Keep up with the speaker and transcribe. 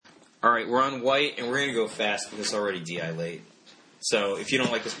All right, we're on white, and we're going to go fast because it's already DI late. So if you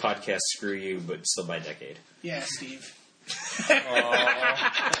don't like this podcast, screw you, but still buy Decade. Yeah, Steve.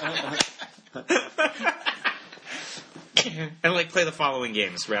 And play the following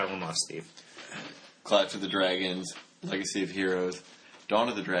games. Rattle them off, Steve. Clash of the Dragons, Legacy of Heroes, Dawn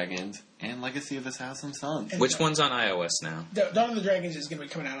of the Dragons, and Legacy of Assassin's Sons. Which one's on iOS now? Dawn of the Dragons is going to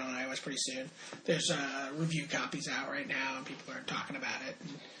be coming out on iOS pretty soon. There's review copies out right now, and people are talking about it. And,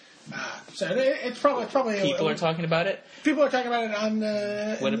 so it's probably People are talking about it? People are talking about it on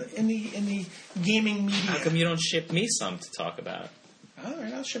in the gaming media. How come you don't ship me some to talk about? All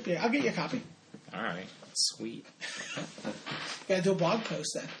right, I'll ship you. I'll get you a copy. All right, sweet. Gotta do a blog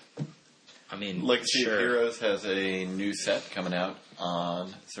post then. I mean, Legacy sure. of Heroes has a new set coming out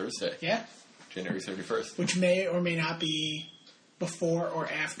on Thursday. Yeah. January 31st. Which may or may not be before or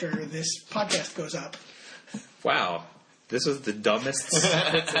after this podcast goes up. Wow. This was the dumbest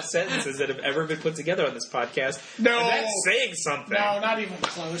sentences that have ever been put together on this podcast. No. And that's saying something. No, not even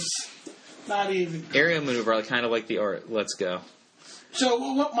close. Not even close. Area maneuver, I kind of like the art. Let's go. So,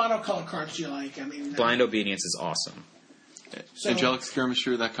 what monocolor cards do you like? I mean, Blind Obedience is awesome. So, Angelic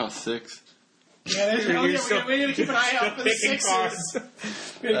Skirmisher, that costs 6. Yeah, we're going to keep an eye out for the sixes.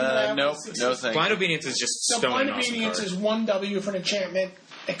 No thanks. Blind Obedience is just So stone Blind awesome Obedience card. is 1W for an enchantment,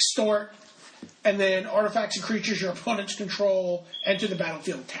 extort, and then artifacts and creatures your opponents control enter the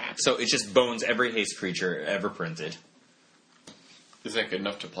battlefield tapped. So it just bones every haste creature ever printed. Is that good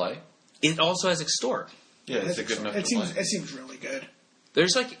enough to play? It also has extort. Yeah, is it good enough to play? It seems really good.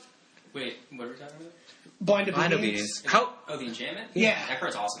 There's Wait, what are we talking about? Blind Blind Obedience. Obedience. How Oh, the enchantment? Yeah. That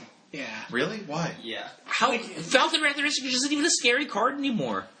card's awesome. Yeah. Really? Why? Yeah. Falcon Wrath isn't even a scary card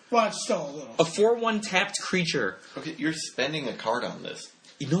anymore. Well, it's still a little. A 4/1 tapped creature. Okay, you're spending a card on this.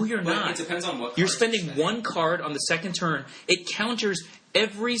 No, you're But not. it depends on what You're card spending one card on the second turn. It counters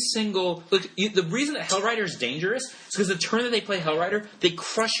every single... Look, the reason that Hellrider is dangerous is because the turn that they play Hellrider, they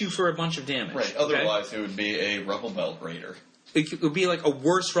crush you for a bunch of damage. Right, okay? otherwise it would be a Rubble Belt Raider. It would be like a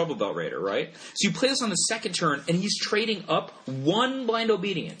worse Rubble Belt Raider, right? So you play this on the second turn, and he's trading up one Blind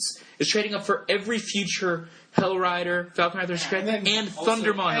Obedience. He's trading up for every future Hellrider, Falcon Rider, and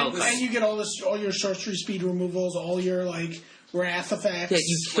Thundermaw Hellkite. And you get all your sorcery speed removals, all your wrath effects. Yeah,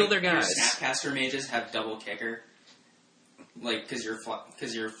 you kill their guys. Your Snapcaster mages have double kicker, because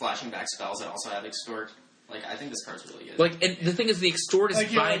you're flashing back spells that also have extort. I think this card's really good. And the thing is, the extort is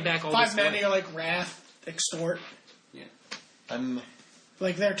buying back all 5 this. mana, you're wrath, extort. Yeah.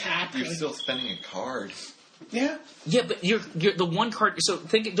 They're tapped. You're still spending a card. Yeah. Yeah, but you're the one card. So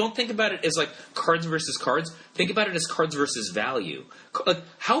don't think about it as cards versus cards. Think about it as cards versus value.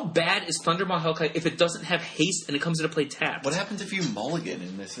 How bad is Thundermaw Hellkite if it doesn't have haste and it comes into play tapped? What happens if you mulligan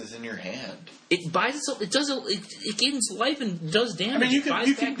and this is in your hand? It buys itself. It gains life and does damage. I mean, you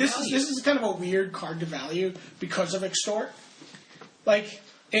It can. This is kind of a weird card to value because of extort.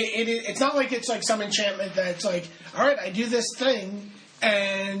 It's not like it's some enchantment that's all right, I do this thing.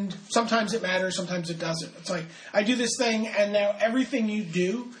 And sometimes it matters, sometimes it doesn't. It's I do this thing, and now everything you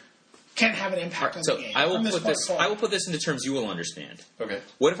do can have an impact on the game. I will put this into terms you will understand. Okay.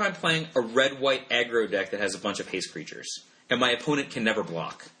 What if I'm playing a red-white aggro deck that has a bunch of haste creatures, and my opponent can never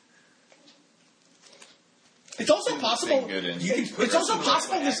block? It's also possible. It's also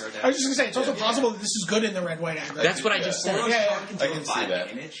possible. I was just going to say, it's also possible that this is good in the red-white aggro. That's what I just said. Yeah. I can see that.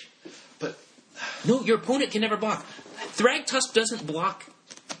 But no, your opponent can never block. Thragtusk doesn't block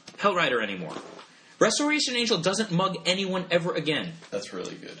Hellrider anymore. Restoration Angel doesn't mug anyone ever again. That's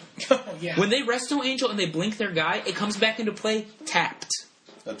really good. Oh, yeah. When they Resto Angel and they blink their guy, it comes back into play tapped.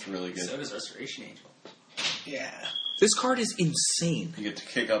 That's really good. So does Restoration Angel. Yeah. This card is insane. You get to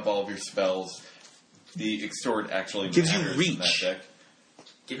kick up all of your spells. The extort actually gives you matters reach. in that deck.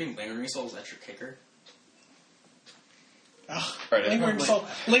 Giving Lingering Souls extra kicker. Ugh. Right,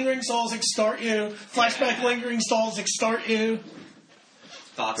 Lingering Souls extort you. Flashback Lingering Souls extort you.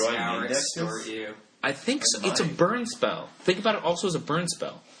 Thought Do I Scour need extort you. I think so. It's a burn spell. Think about it also as a burn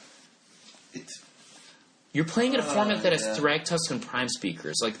spell. You're playing in a format that has Thragtusk and Prime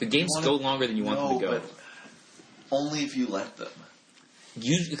Speakers. The games go longer than you want them to go. But only if you let them.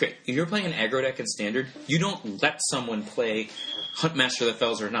 If you're playing an aggro deck in Standard, you don't let someone play Huntmaster of the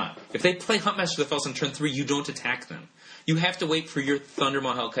Fells or not. If they play Huntmaster of the Fells on turn 3, you don't attack them. You have to wait for your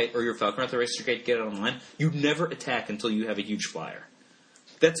Thundermaw Hellkite or your Falcon Wrath Aristocrat to get it online. You never attack until you have a huge flyer.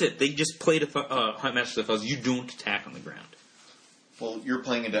 That's it. They just played Huntmaster of the Fells. You don't attack on the ground. Well, you're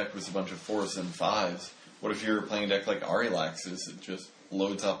playing a deck with a bunch of 4s and 5s. What if you're playing a deck like Arilax's? It just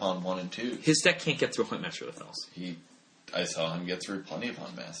loads up on 1 and 2. His deck can't get through Huntmaster of the Fells. I saw him get through plenty of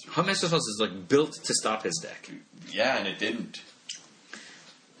Huntmasters. Huntmaster of the Fells is built to stop his deck. Yeah, and it didn't.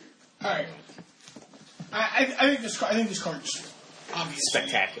 All right. I think this card's obviously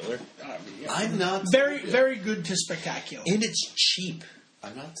Spectacular. Yeah. I'm not very good to spectacular. And it's cheap.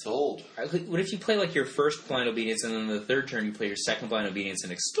 I'm not sold. What if you play like your first blind obedience and then the third turn you play your second blind obedience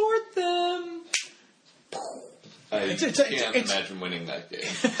and extort them? I can't imagine winning that game.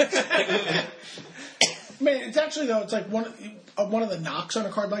 Man, it's actually though. It's like one of the knocks on a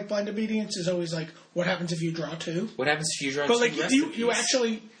card like Blind Obedience is always like, what happens if you draw two? What happens if you draw but two? But like you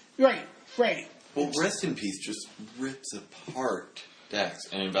actually right. Well, Rest in Peace just rips apart decks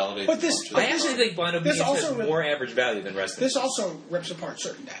and invalidates. But I actually think Blind Obedience has more average value than Rest in Peace. This also rips apart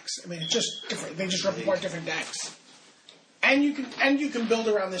certain decks. I mean, it's just different. They just rip apart different decks, and you can build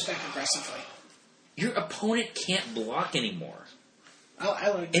around this deck aggressively. Your opponent can't block anymore, I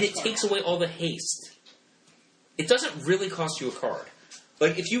like and it takes away all the haste. It doesn't really cost you a card.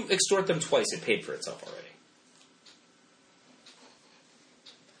 Like, if you extort them twice, it paid for itself already.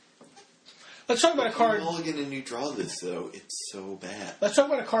 Let's talk about a card. Mulligan and you draw this, though. It's so bad. Let's talk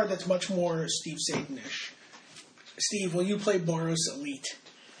about a card that's much more Steve Sadin-ish. Steve, will you play Boros Elite?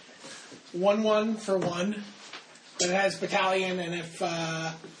 1/1 for 1. But it has Battalion, and if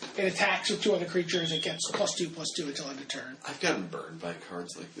it attacks with 2 other creatures, it gets +2/+2 until end of turn. I've gotten burned by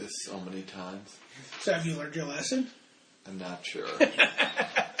cards like this so many times. So have you learned your lesson? I'm not sure.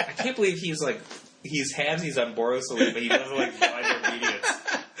 I can't believe he's halvesies on Boros Elite, but he doesn't like Blind Obedience.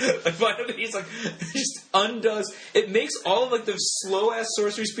 Like Blind Obedience, like just undoes. It makes all of like the slow ass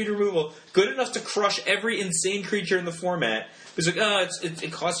sorcery speed removal good enough to crush every insane creature in the format. It's like,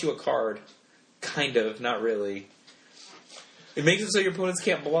 it costs you a card, kind of, not really. It makes it so your opponents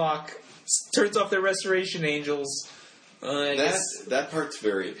can't block. Turns off their Restoration Angels. That part's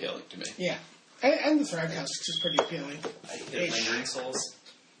very appealing to me. Yeah. And the Thrag Husks is pretty appealing. The Lingering Souls.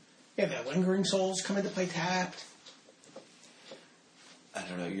 Yeah, the Lingering Souls come into play tapped. I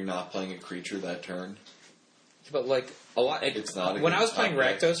don't know, you're not playing a creature that turn. But like a lot, it's not. When I was playing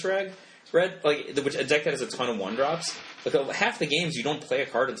Rakdos Red, which a deck that has a ton of 1-drops, like half the games you don't play a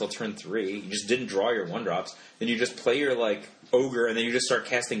card until turn 3. You just didn't draw your 1-drops. Then you just play your like Ogre, and then you just start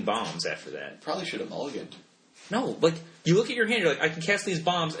casting bombs after that. Probably should have mulliganed. No, like you look at your hand, you're like, I can cast these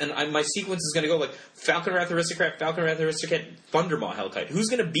bombs, and my sequence is going to go like Falcon Wrath Aristocrat, Thundermaw Hellkite. Who's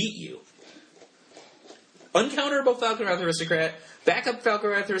going to beat you? Uncounterable Falcon Wrath Aristocrat, backup Falcon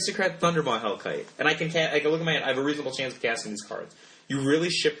Wrath Aristocrat, Thundermaw Hellkite, and I can look at my hand. I have a reasonable chance of casting these cards. You really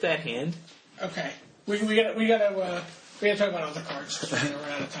ship that hand? Okay, we gotta talk about other cards. We're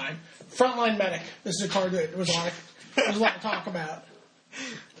out of time. Frontline Medic. This is a card that was a lot to talk about.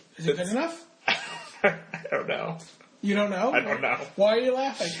 Is it good enough? I don't know. You don't know? I don't know. Why are you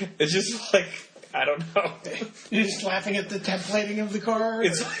laughing? It's just like, I don't know. You're just laughing at the templating of the card?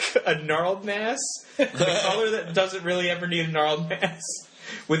 It's like a gnarled mass. The color that doesn't really ever need a gnarled mass.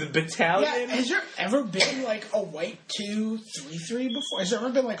 With a Battalion. Yeah, has there ever been like a white 2/3/3 before? Has there ever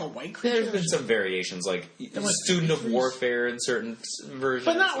been like a white creature? There's been some variations, like Student of Warfare in certain versions.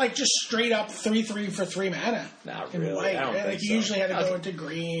 But not like just straight up 3/3 for 3 mana. Not in really. White, I don't right? think Like you so. usually had to go into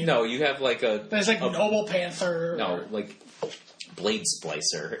green. No, you have like a... There's like Noble Panther. No, like Blade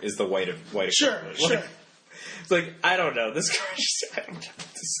Splicer is the white of Sure, equivalent. sure. Like, it's like, I don't know. This card just, I don't know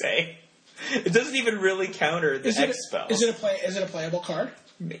what to say. It doesn't even really counter the X spell. Is it a playable card?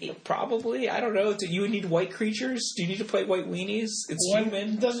 Probably. I don't know. Do you need white creatures? Do you need to play white weenies? It's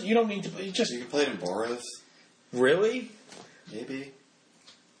human. You don't need to play. You can play it in Boros. Really? Maybe.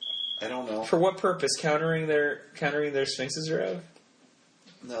 I don't know. For what purpose? Countering their Sphinx's Rev?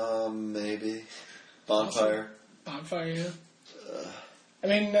 Maybe. Bonfire. Bonfire, yeah. I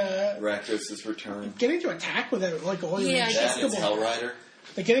mean, Rakdos' return. getting to attack with it, like all your indestructible. Hellrider.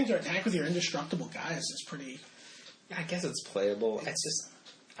 Like getting to attack with your indestructible guys is pretty. I guess it's playable. It's just,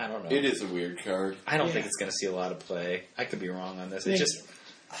 I don't know. It is a weird card. I don't think it's going to see a lot of play. I could be wrong on this.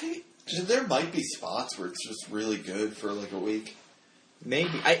 There might be spots where it's just really good for like a week.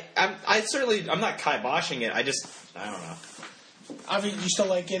 Maybe. I'm not kiboshing it. I don't know. I mean, you still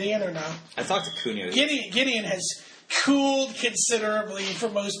like Gideon or no? I talked to Cuneo. Gideon has cooled considerably for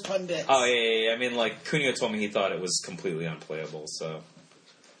most pundits. Oh, yeah. I mean, like, Cuneo told me he thought it was completely unplayable, so.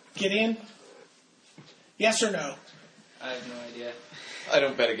 Gideon? Yes or no? I have no idea. I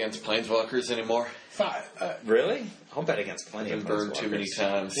don't bet against Planeswalkers anymore. Really? I'll bet against plenty I've of been burned too many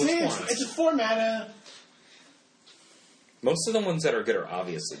times. It's a 4 mana. Most of the ones that are good are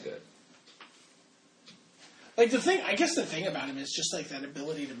obviously good. Like I guess the thing about him is just like that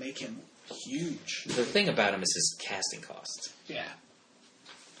ability to make him huge. The thing about him is his casting cost. Yeah.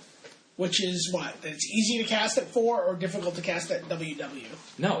 Which is what? That it's easy to cast at 4 or difficult to cast at WW?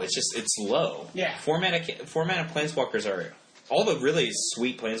 No, it's low. Yeah. 4 mana Planeswalkers are all the really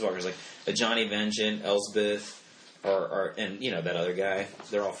sweet planeswalkers, like a Johnny Vengeance, Elsbeth, and that other guy,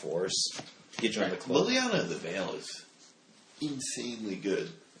 they're all 4s. Get you on the club. Liliana of the Veil is insanely good.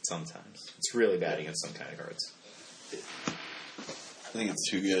 Sometimes. It's really bad against some kind of cards. I think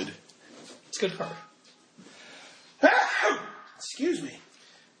it's too good. It's a good card. Excuse me.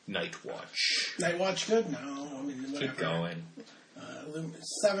 Night Watch. Night Watch good? No. I mean, whatever. Keep going.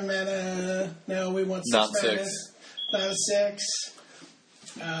 7 mana. No, we want 6 Not mana. 6. Not a 6.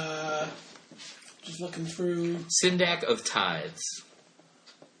 Just looking through. Syndac of Tides.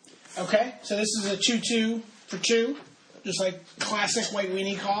 Okay, so this is a 2/2 for 2. Just like classic white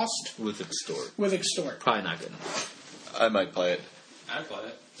weenie cost. With Extort. With Extort. Probably not good enough. I might play it. I'd play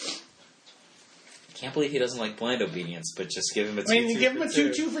it. Can't believe he doesn't like Blind Obedience, but just give him a 2/2. I mean, you give him a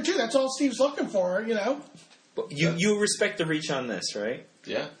 2/2 for 2. That's all Steve's looking for, But you respect the reach on this, right?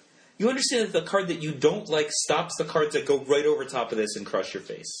 Yeah. You understand that the card that you don't like stops the cards that go right over top of this and crush your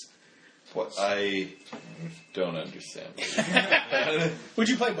face. What I don't understand. Would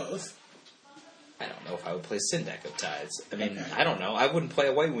you play both? I don't know if I would play Syndac of Tides. I mean, Okay. I don't know. I wouldn't play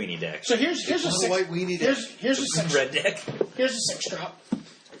a white weenie deck. So here's a Not a 6. white weenie deck. Here's a 6. Red deck. Here's a 6-drop.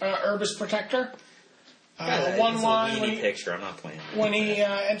 Herbis Protector. It's 1/1. a weenie picture. I'm not playing it. When he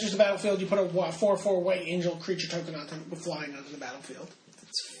enters the battlefield, you put a 4/4 white angel creature token onto him with flying onto the battlefield.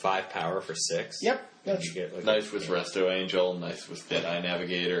 It's 5 power for 6. Yep. That's You get, like, Nice with Resto Angel, nice with Deadeye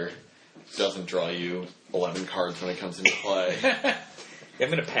Navigator. Doesn't draw you 11 cards when it comes into play. I'm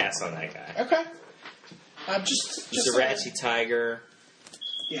going to pass on that guy. okay. Just Zerachi Tiger.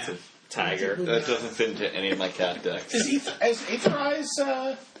 yeah. It's a tiger. That doesn't fit into any of my cat decks. Is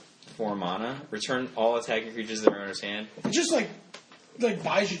Aetherize 4 mana. Return all attacking creatures that are in his hand. it just like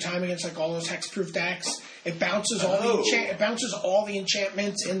buys you time against like all those hexproof decks. It bounces all the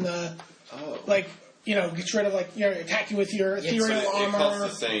enchantments in the gets rid of attacking with your ethereal It armor.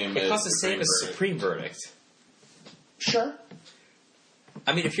 costs the same. It costs the Supreme same as Verdict. Supreme Verdict. Sure.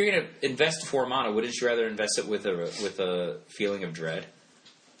 I mean, if you're going to invest 4 mana, wouldn't you rather invest it with a feeling of dread?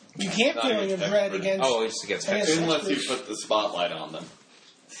 You can't Not feeling of against dread Hexproof. against. Oh, it's against Against- Hexproof. Unless you put the spotlight on them.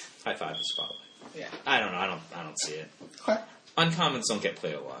 High five the spotlight. Yeah. I don't know. I don't see it. Okay. Uncommons don't get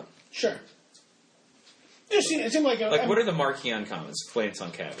played a lot. Sure. It seemed like What are the marquee uncommons? Flames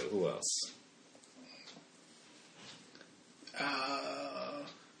on Cavu. Who else?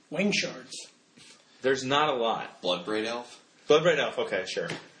 Wing Shards. There's not a lot. Bloodbraid Elf? Bloodbraid Elf. Okay, sure.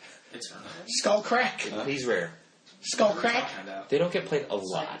 It's random. Skullcrack. He's rare. Skullcrack. They don't get played a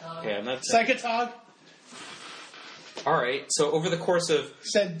lot. Okay, I'm not. Psychotog. All right. So over the course of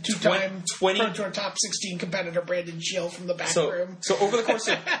Said 2-time 20 Pro Tour top 16 competitor Brandon Shield from the back room. so over the course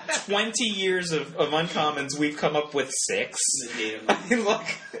of 20 years of uncommons, we've come up with 6. I mean, look.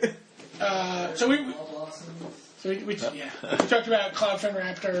 We talked about Cloudfin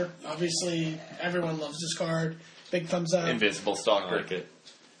Raptor. Obviously, everyone loves this card. Big thumbs up. Invisible Stalker. I like it.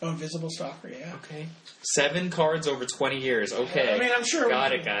 Oh, Invisible Stalker, yeah. Okay. 7 cards over 20 years. Okay. I mean, I'm sure.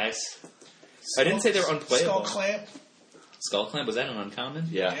 Got it, guys. I didn't say they were unplayable. Skull Clamp. Skull Clamp, was that an uncommon?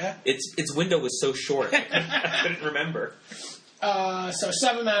 Yeah. Its window was so short. I couldn't remember. So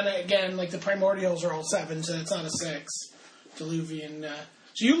 7 mana, again, like the Primordials are all 7, so it's not a 6. Diluvian.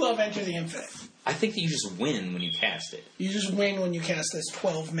 So you love Enter the Infinite. I think that you just win when you cast it. You just win when you cast this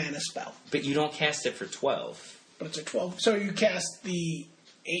 12 mana spell. But you don't cast it for 12. But it's a 12. So you cast the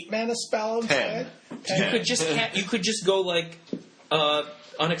 8 mana spell instead? 10. You could just go like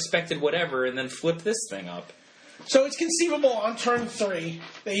unexpected whatever and then flip this thing up. So it's conceivable on turn 3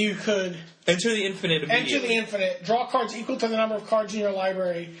 that you could Enter the Infinite immediately. enter the Infinite, draw cards equal to the number of cards in your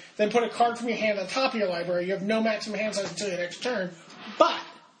library, then put a card from your hand on top of your library. You have no maximum hand size until your next turn, but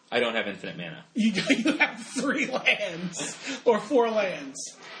I don't have infinite mana. you have 3 lands or 4 lands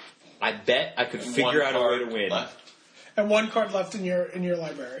I bet I could figure out a way to win. Left. and 1 card left in your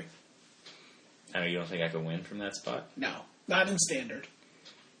library. I know you don't think I could win from that spot? No, not in Standard.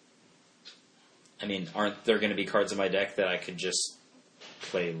 I mean, aren't there going to be cards in my deck that I could just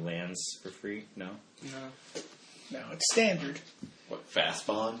play lands for free? No? No, it's Standard. What, Fast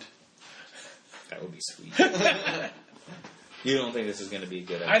Bond? That would be sweet. You don't think this is going to be a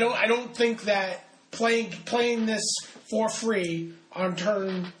good I idea? don't think that playing this for free on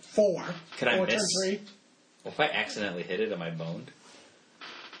turn 4 Can I or miss? turn 3. Well, if I accidentally hit it, am I boned?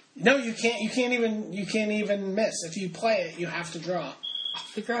 No, you can't. You can't even miss. If you play it, you have to draw. I'll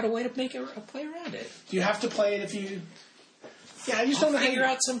figure out a way to make a play around it. You have to play it if you. Yeah, I just don't know how Figure you.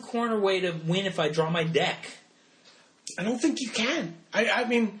 out some corner way to win if I draw my deck. I don't think you can. I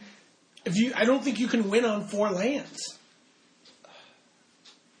mean, I don't think you can win on 4 lands.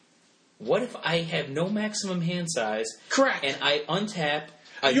 what if I have no maximum hand size? Correct. And I untap,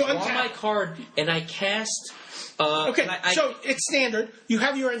 I draw my card, and I cast... okay, so it's standard. You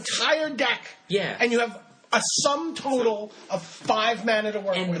have your entire deck. Yeah. And you have a sum total of 5 mana to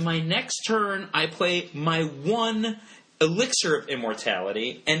work with. And my next turn, I play my 1 Elixir of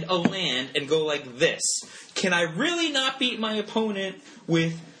Immortality and a land and go like this. Can I really not beat my opponent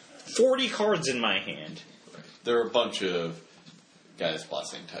with 40 cards in my hand? There are a bunch of Gaia's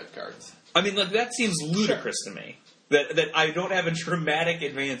Blessing type cards. I mean, like, that seems ludicrous to me. That I don't have a dramatic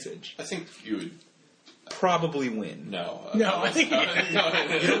advantage. I think you would probably win. No. I think... You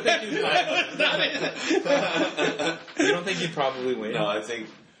don't think you'd probably win? No, I think...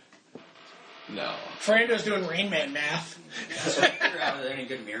 No. Frando's doing Rain Man math. So figure out any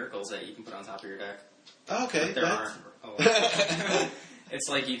good miracles that you can put on top of your deck. Okay. There aren't. It's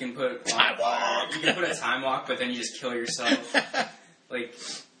like you can put... Time Walk! You can put a Time Walk, but then you just kill yourself. Like...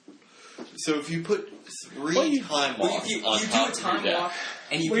 So if you put 3 Time Walks you on do top a of Time your deck... Walk,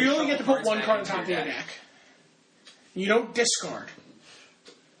 and you only get to put 1 card on into top of your deck. You don't discard.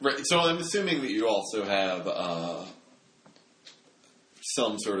 Right, so I'm assuming that you also have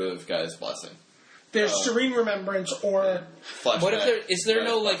some sort of Gaia's Blessing. There's Serene Remembrance or... Flashback. What if is there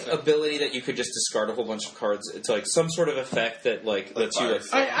no like ability that you could just discard a whole bunch of cards? It's like some sort of effect that like lets you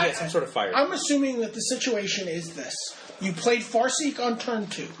like some sort of fire. I'm assuming that the situation is this: you played Farseek on turn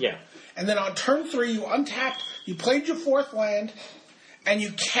 2, and then on turn 3 you untapped. You played your 4th land, and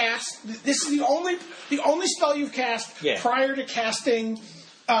you cast. This is the only spell you've cast prior to casting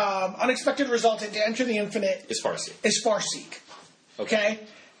Unexpected Result into Enter the Infinite is Farseek. Okay,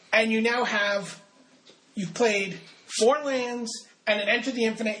 and you now have. You've played 4 lands and an Enter the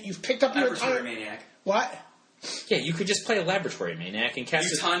Infinite. You've picked up your Laboratory Maniac. What? Yeah, you could just play a Laboratory Maniac and cast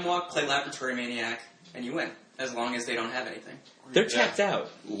You Time Walk, play Laboratory Maniac, and you win. As long as they don't have anything. They're tapped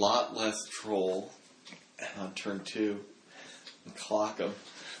out. Lot less troll on turn 2. And clock them.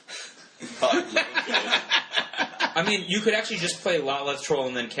 I mean, you could actually just play a lot less troll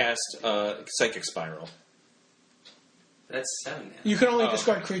and then cast Psychic Spiral. That's 7 mana. You can only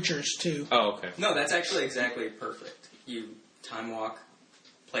discard creatures too. Oh, okay. No, that's actually exactly perfect. You Time Walk,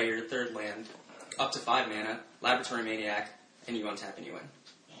 play your 3rd land, up to 5 mana, Laboratory Maniac, and you untap and you win.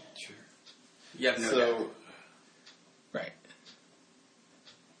 Sure. You have no deck. Right.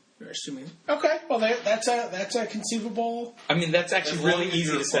 You're assuming. Okay, well that's a conceivable. I mean, that's actually really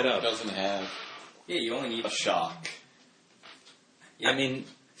easy to set up. Doesn't have You only need a shock. Yeah. I mean,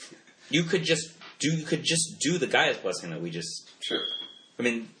 you could just do the Gaia's Blessing that we just... Sure. I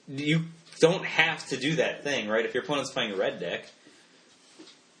mean, you don't have to do that thing, right? If your opponent's playing a red deck.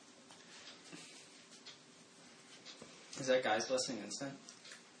 Is that Gaia's Blessing instant?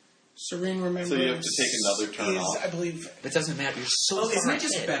 Serene Remembrance. So you have to take another turn off. I believe. It doesn't matter. You're so far Isn't it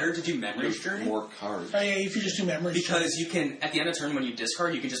just ahead. better to do Memory's Journey? More cards. Oh yeah, if you just do Memory. Because you can, at the end of turn when you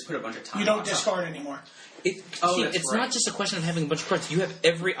discard, you can just put a bunch of time. You don't discard anymore. It's right. not just a question of having a bunch of cards. You have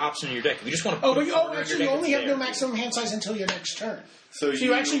every option in your deck. If you just want to put actually, you only have no maximum hand size until your next turn. So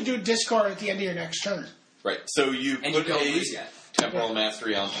you actually do discard at the end of your next turn. Right. So you And put you don't a lose yet. Temporal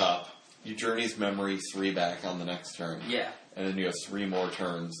Mastery on top. You Journey's Memory 3 back on the next turn. Yeah. And then you have 3 more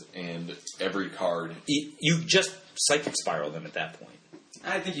turns, and every card... You just Psychic Spiral them at that point.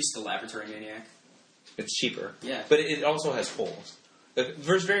 I think you still Laboratory Maniac. It's cheaper. Yeah. But it also has holes.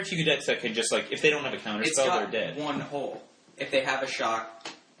 There's very few decks that can just, like, if they don't have a counter spell, they're dead. It's got 1 hole. If they have a shock,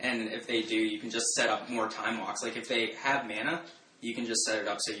 and if they do, you can just set up more Time Walks. Like, if they have mana, you can just set it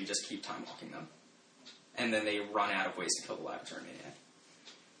up so you just keep Time Walking them. And then they run out of ways to kill the Laboratory Maniac.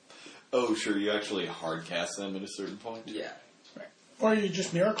 Oh, sure, you actually hard cast them at a certain point? Yeah. Right. Or you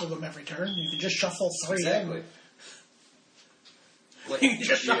just miracle them every turn. You can just shuffle 3 Exactly. in. Like, You can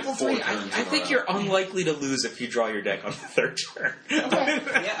just shuffle 3. I think you're unlikely to lose if you draw your deck on the 3rd turn. Okay.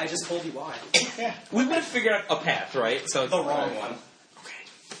 yeah, I just told you why. Yeah. We would have figured out a path, right? So The wrong one. Okay.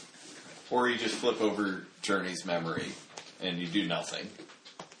 Or you just flip over Journey's Memory, and you do nothing.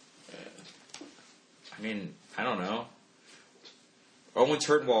 I mean, I don't know. Owen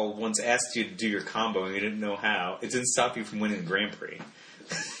Turnwall once asked you to do your combo and you didn't know how. It didn't stop you from winning the Grand Prix.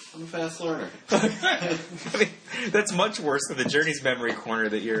 I'm a fast learner. I mean, that's much worse than the Journey's Memory corner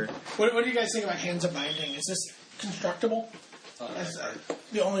that you're... What do you guys think about Hands of Binding? Is this constructible? That's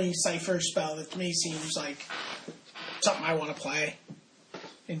the only Cipher spell that to me seems like something I want to play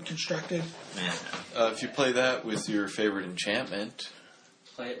in Constructed. Man, If you play that with your favorite enchantment...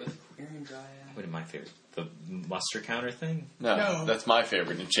 Play it with Queering Dryad. what am I favorite? The muster counter thing? No, that's my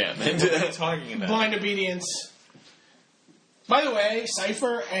favorite enchantment. What are you talking about? Blind Obedience. By the way,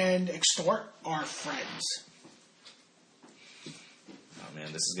 Cipher and Extort are friends. Oh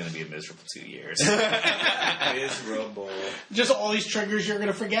man, this is going to be a miserable 2 years. Miserable. Just all these triggers you're going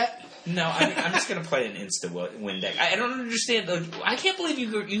to forget? No, I'm just going to play an insta-win deck. I don't understand. I can't believe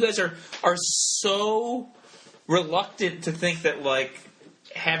you guys are so reluctant to think that, like,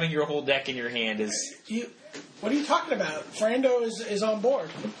 having your whole deck in your hand is... What are you talking about? Frando is on board.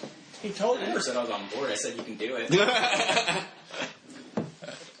 He told I you. never said I was on board. I said you can do it.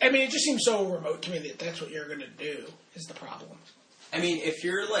 I mean, it just seems so remote to me that that's what you're going to do is the problem. I mean, if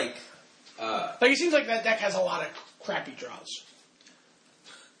you're like... Like, it seems like that deck has a lot of crappy draws.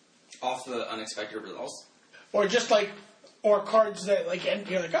 Off the unexpected results? Or just like... Or cards that, like,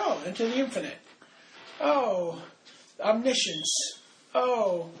 you're like, oh, Into the Infinite. Oh, Omniscience.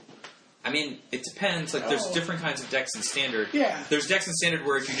 Oh... I mean, it depends. Like, there's different kinds of decks in Standard. Yeah. There's decks in Standard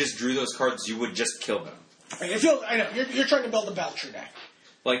where if you just drew those cards, you would just kill them. I know, you're trying to build a Belcher deck.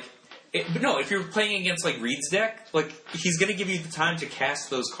 Like, but no, if you're playing against, like, Reed's deck, like, he's going to give you the time to cast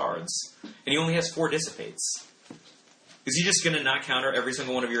those cards. And he only has 4 Dissipates. Is he just going to not counter every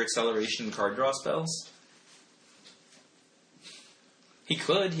single one of your acceleration and card draw spells? He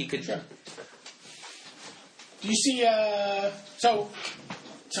could. Sure. Do you see, So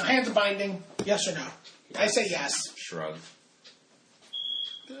Hands of Binding, yes or no? I say yes. Shrug.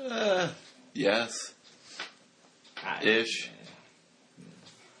 Yes. Ish.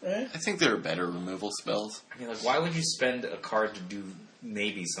 Eh? I think there are better removal spells. I mean, like, why would you spend a card to do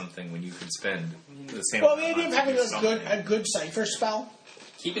maybe something when you could spend the same Well, the amount idea of to having do a something? good Cypher spell,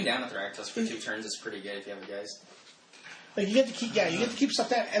 Keeping down a Thragtusk for 2 turns is pretty good if you have a guys. like you get to keep stuff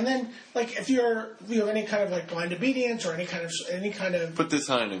down, and then like if you have any kind of like blind obedience or any kind of Put this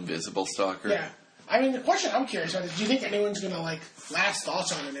on an invisible stalker. yeah. I mean, the question I'm curious about is: do you think anyone's going to like last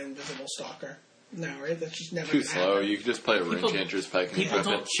thoughts on an invisible stalker? No, right? That's just never Too gonna slow. happen. You can just play a People- Ranch Pike and People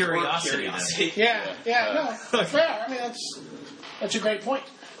equip don't it. curiosity. Yeah, no, fair. I mean, that's a great point.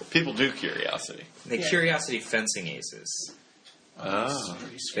 People do curiosity. They Yeah. curiosity fencing aces. Oh.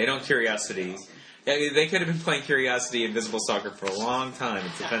 They don't curiosity. Yeah, they could have been playing Curiosity Invisible Soccer for a long time.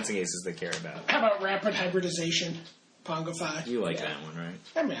 It's the fencing aces they care about. How about rapid hybridization, Pongify? You like that one, right?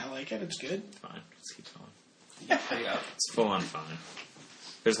 I mean, I like it. It's good. Fine. Let's keep going. Straight up. It's full on fun.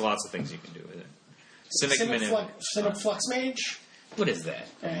 There's lots of things you can do with it. Civic Minute. Flux Mage. What is that?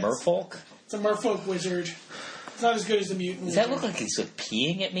 Yeah, Merfolk? It's a Merfolk wizard. It's not as good as the mutant. Does that wizard. look like he's like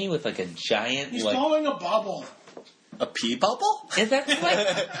peeing at me with like a giant He's like? blowing a bubble. A pee bubble? Is that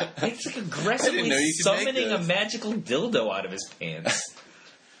like it's like aggressively know you could make summoning a this. magical dildo out of his pants?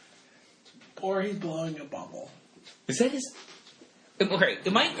 Or he's blowing a bubble. Is that his? Okay,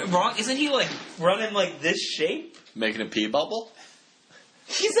 am I wrong? Isn't he like running like this shape? Making a pee bubble?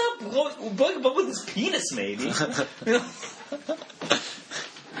 He's not blowing a bubble with his penis, maybe.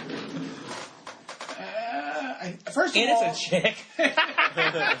 First of And all, it's a chick.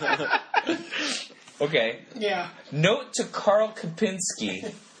 Okay. yeah. Note to Carl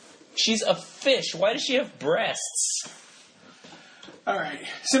Kapinski. She's a fish. Why does she have breasts? All right,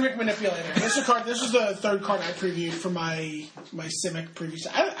 Simic Manipulator. This is the third card I previewed for my Simic preview.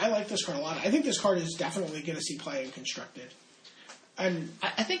 I like this card a lot. I think this card is definitely going to see play in Constructed. And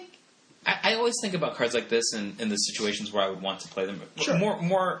I think I always think about cards like this in the situations where I would want to play them. Sure.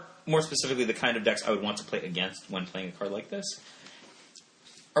 More specifically, the kind of decks I would want to play against when playing a card like this.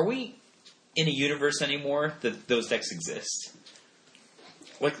 Are we in a universe anymore that those decks exist?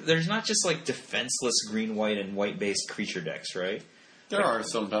 Like, there's not just like defenseless green-white and white-based creature decks, right? There are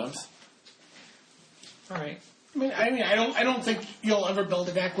sometimes. All right. I don't think you'll ever build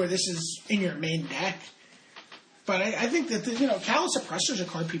a deck where this is in your main deck. But I think that Callous Oppressor's a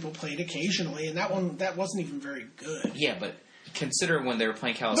card people played occasionally, and that wasn't even very good. Yeah, but consider when they were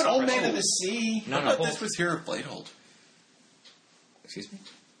playing Callous But Old Oppressor. Man of the Sea. No, What about this was Hero of Bladehold? Excuse me?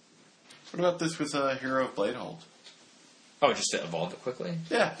 What about this was Hero of Bladehold? Oh, just to evolve it quickly?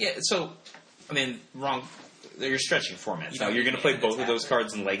 Yeah. Yeah, so, I mean, wrong. You're stretching formats. Now, don't you're going to need play an both of attack. those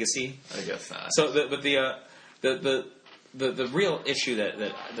cards in Legacy. I guess not. So, the real issue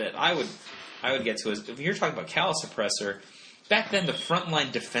that I would get to is if you're talking about Callous Oppressor, back then the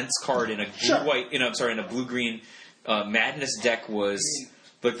frontline defense card in a Sure. in a blue green Madness deck was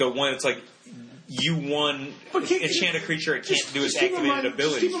like the one that's like you won But enchant a creature it can't do its keep in activated mind-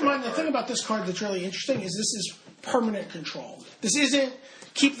 ability. Keep in mind, the thing about this card that's really interesting is this is permanent control. This isn't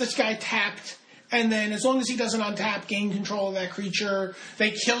keep this guy tapped, and then as long as he doesn't untap, gain control of that creature,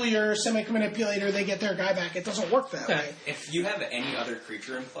 they kill your Simic Manipulator, they get their guy back. It doesn't work that way. If you have any other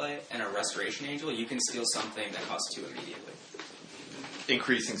creature in play and a Restoration Angel, you can steal something that costs 2 immediately.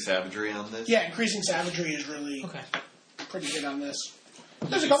 Increasing savagery on this? Yeah, increasing savagery is really Okay. pretty good on this.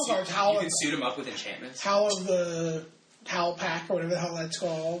 There's a couple cards. You Howl can suit them up with enchantments. of the Howl Pack or whatever the hell that's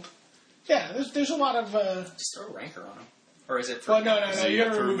called. Yeah, there's a lot of. Just throw a ranker on them. Or is it for Well, no. So You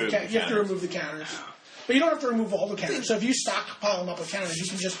have to remove the counters. But you don't have to remove all the counters. So if you stockpile them up with counters, you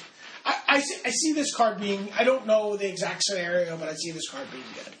can just. I see this card being. I don't know the exact scenario, but I see this card being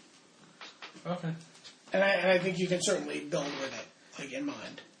good. Okay. And I think you can certainly build with it, like in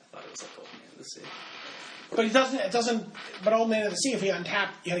mind. I thought it was like Old Man of the Sea. But it doesn't. But Old Man of the Sea, if you untap,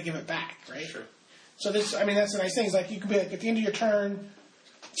 you got to give it back, right? Sure. So that's the nice thing. Is like you can be like, at the end of your turn,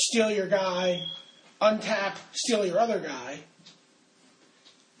 steal your guy, untap, steal your other guy.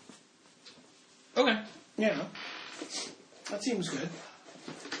 Okay. Yeah, that seems good.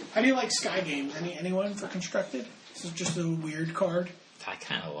 How do you like Sky Games? Anyone for Constructed? This is just a weird card. I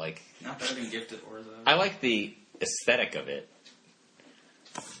kind of like... Not better than Gifted or the... I like the aesthetic of it.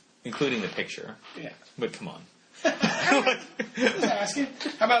 Including the picture. Yeah. But come on. Just asking.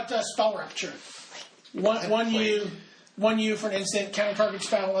 How about Spell Rupture? One U for an instant. Counter target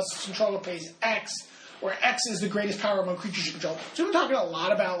spell unless its controller pays X, where X is the greatest power among creatures you control. So we've been talking a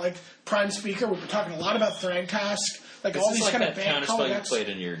lot about like Prime Speaker. We've been talking a lot about Thragtusk. Like This all is these like kind that of bad counter spell you colors. played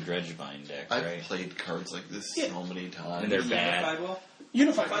in your Dredgevine deck, I've right? played cards like this Yeah. so many times. And they're bad. Unified Will?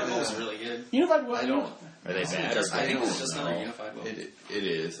 Unified Unified Will Will. is really good. Unified Will. I don't. Are they bad or I think good? it's just another Unified Will. It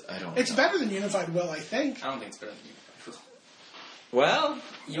is. I don't. It's know. better than Unified Will, I think. I don't think it's better than Unified Well,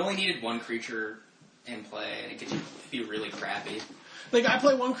 Will. You only needed one creature in play, and it could be really crappy. Like I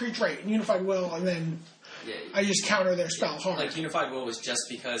play one creature right in Unified Will, and then Yeah, I just counter their spell hard. like Unified Will was just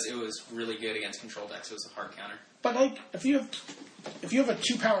because it was really good against control decks. It was a hard counter. But like if you have a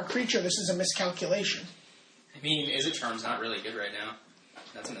 2-power creature, this is a miscalculation. I mean, is it Charm's not really good right now?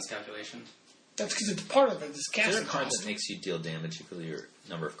 That's a miscalculation. That's because it's part of it. This is there casting a card cost. that makes you deal damage equal to your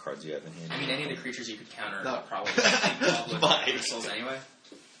number of cards you have in hand? I mean, any of the creatures you could counter No. are probably involved with Mine. crystals anyway.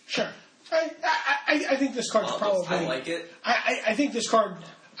 Sure. I think this card's probably. I like it. I think this card.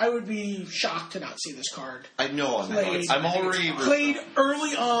 I would be shocked to not see this card I know. Played. I'm already. played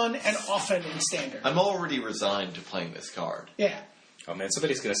early on and often in Standard. I'm already resigned to playing this card. Yeah. Oh man,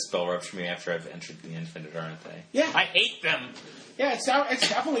 somebody's gonna spell rupture me after I've entered the Infinite, aren't they? Yeah. I hate them! Yeah, it's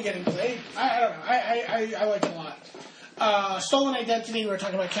definitely getting played. I don't know. I like it a lot. Stolen Identity, we're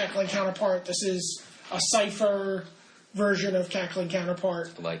talking about Cackling Counterpart. This is a Cypher version of Cackling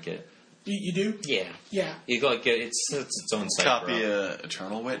Counterpart. I like it. You do? Yeah. Yeah. You like it, it's its own cipher. Copy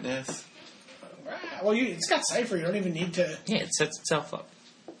Eternal Witness. Well, it's got Cypher. You don't even need to... Yeah, it sets itself up.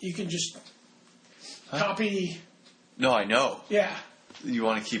 You can just copy... No, I know. Yeah. You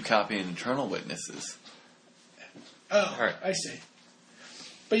want to keep copying Eternal Witnesses. Oh, All right. I see.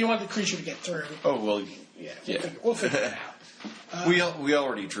 But you want the creature to get through. Oh well. Yeah. Yeah. We'll figure it out. We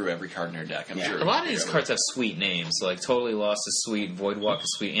already drew every card in our deck. I'm Yeah. sure. A lot of these cards have sweet names, like Totally Lost is sweet, Voidwalk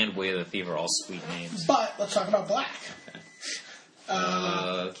is sweet, and Way of the Thief are all sweet names. But let's talk about black.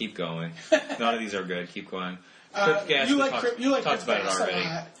 Keep going. None of these are good. Keep going. You like talked about it Crypt already.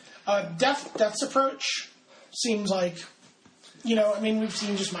 a lot. Death's Approach seems like, we've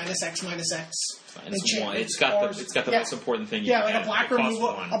seen just -X, -X. It's one. enchantment It's got cards. the most important thing. You Yeah, can like a have. black It costs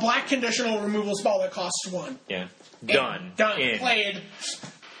removal, one. a black conditional removal spell that costs 1. Yeah. Done. Done. In. Played.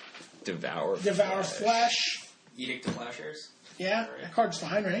 Devour. Devour Flesh. Edict of Plowshares. Yeah, that card's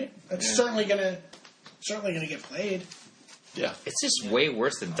fine, right? That's certainly gonna get played. Yeah. It's just way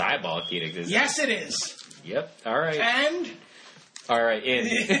worse than Diabolic Edict. Isn't Yes, it is. it? Yep. All right. And All right. In.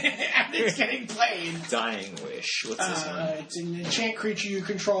 and it's getting played. Dying Wish. What's this one? It's an enchant creature you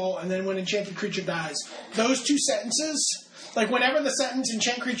control, and then when enchanted creature dies. Those two sentences, like whenever the sentence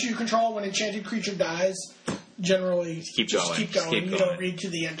enchant creature you control, when enchanted creature dies, generally Keep just going. keep going. Keep You going. don't read to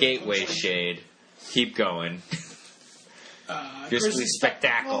the end. Gateway of the Shade. Keep going. Grizzly Grizzly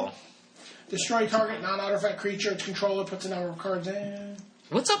Spectacle. Destroy target non-artifact creature. Its controller puts a number of cards in.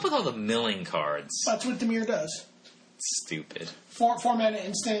 What's up with all the milling cards? That's what Dimir does. Stupid. 4 mana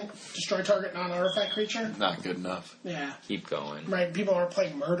instant. Destroy target non-artifact creature. Not good enough. Yeah. Keep going. Right, people are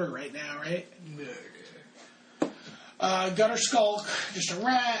playing Murder right now, right? Gutter Skulk, just a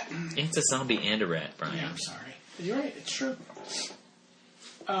rat. It's a zombie and a rat, Brian. Yeah, I'm sorry. You're right, it's true.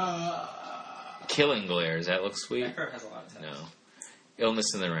 Killing Glares. That looks sweet. That card has a lot of No.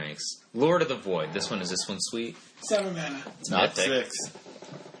 Illness in the Ranks. Lord of the Void. Is this one sweet? 7 mana. Not mythic. 6.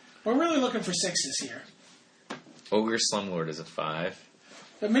 We're really looking for 6s here. Ogre Slumlord is a 5.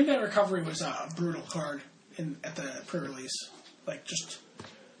 The Midnight Recovery was a brutal card at the pre-release. Like, just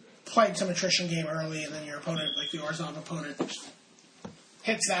playing some attrition game early, and then your opponent, like the Orzhov opponent, just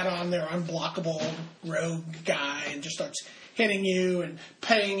hits that on their unblockable rogue guy and just starts hitting you and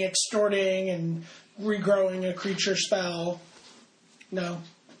paying, extorting, and regrowing a creature spell. No.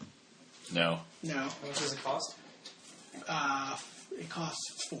 No. No. How much does it cost? It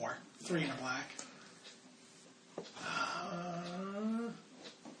costs 4. 3 in a black.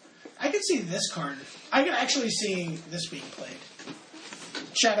 I could see this card. I could actually see this being played.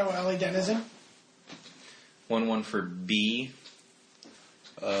 Shadow Alley Denizen. 1/1 for B.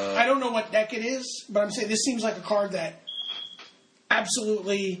 I don't know what deck it is, but I'm saying this seems like a card that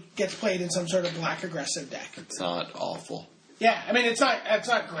absolutely gets played in some sort of black aggressive deck. It's not awful. Yeah, I mean it's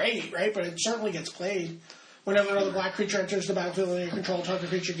not great, right? But it certainly gets played. Whenever another black creature enters the battlefield under your control, target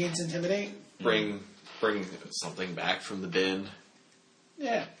creature gains Intimidate. Bring something back from the bin.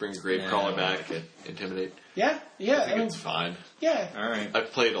 Yeah. Bring Gravecrawler back. Intimidate. Yeah. I think it's fine. Yeah. All right.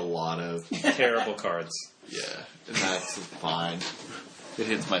 I've played a lot of Terrible cards. Yeah, and that's fine. It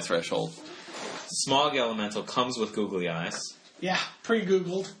hits my threshold. Smog Elemental comes with googly eyes. Yeah,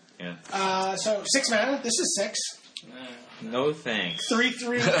 pre-Googled. Yeah. So 6 mana. This is 6. No thanks.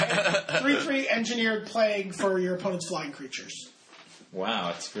 3/3 engineered plague for your opponent's flying creatures. Wow,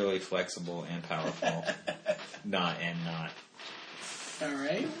 it's really flexible and powerful. Not. All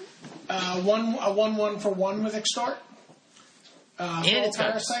right. A 1/1 for 1 with Extort. And Full it's got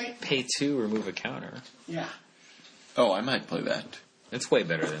Parasite. pay 2, remove a counter. Yeah. Oh, I might play that. It's way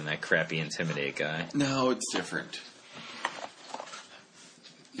better than that crappy Intimidate guy. No, it's different.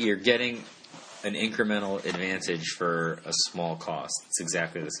 You're getting an incremental advantage for a small cost. It's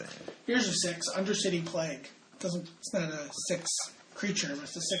exactly the same. Here's a 6. Undercity Plague. It's not a 6 creature, but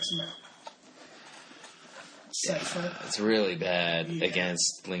it's a 6 mana. Cipher. It's really bad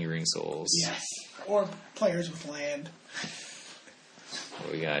against Lingering Souls. Yes. Or players with land.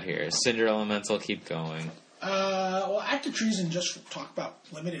 What we got here? Cinder Elemental, keep going. Well, Act of Treason, just talk about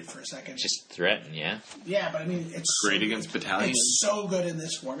limited for a second. Just threaten, yeah? Yeah, but I mean, it's Great against battalions. It's so good in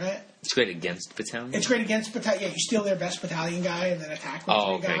this format. It's great against Battalion? It's great against battalion. Yeah, you steal their best battalion guy and then attack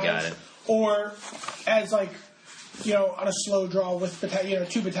with 3 guys. got it. Or as on a slow draw with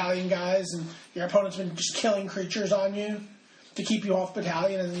 2 battalion guys, and your opponent's been just killing creatures on you to keep you off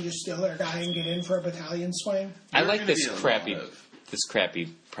battalion, and then you just steal their guy and get in for a battalion swing. I like this crappy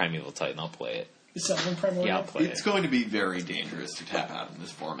Primeval Titan. I'll play it. You sell them Primordial? Yeah, I'll play It's it. going to be very dangerous to tap out in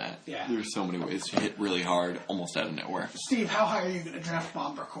this format. Yeah. There's so many ways to hit really hard, almost out of nowhere. Steve, how high are you going to draft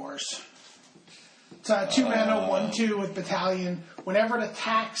Bomber Corps? It's a 2 mana, 1/2 with battalion. Whenever it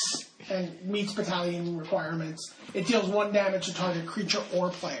attacks and meets battalion requirements, it deals 1 damage to target creature or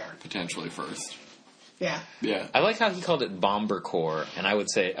player. Potentially first. Yeah. Yeah. I like how he called it Bomber Corps, and I would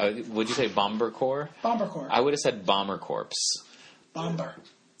say, would you say Bomber Corps? Bomber Corps. I would have said Bomber Corps. Bomber.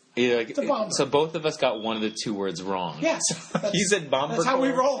 Yeah, It's a bomber. so both of us got one of the 2 words wrong. Yes. You said Bomber Corps. That's how we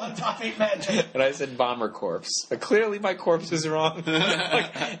roll on Top 8 Magic. And I said Bomber Corps. Clearly my corpse is wrong.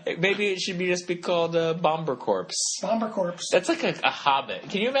 Maybe it should just be called Bomber Corps. Bomber Corps. That's like a hobbit.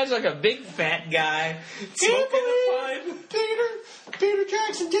 Can you imagine like a big fat guy smoking a pipe? Peter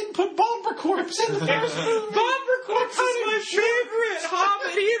Jackson didn't put Bomber Corps in the first movie. Bomber Corps is my favorite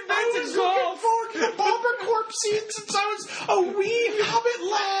hobbit. He invented golf. The Bomber Corps scene since I was a wee hobbit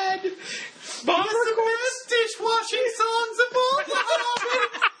lad. Bomber Corps. Dishwashing songs of all the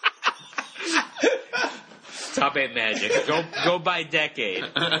hobbits. Top 8 Magic. Go by decade.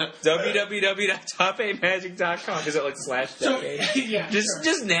 www.top8magic.com. Is it like /decade? Yeah,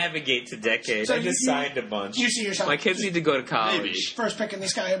 Just navigate to decade. So I just signed a bunch. You see yourself. My kids need to go to college. Maybe. First picking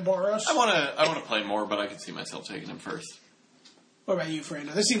this guy in Boros. I want to play more, but I could see myself taking him first. What about you,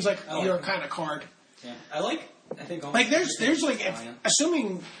 Fernando? This seems like like your it. kind of card. Yeah. I think Like there's like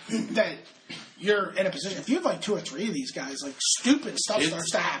assuming that you're in a position, if you have like 2 or 3 of these guys, like stupid stuff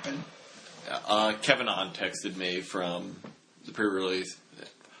starts to happen. Kevin On texted me from the pre-release.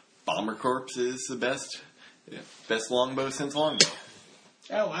 Bomber Corps is the best longbow since longbow.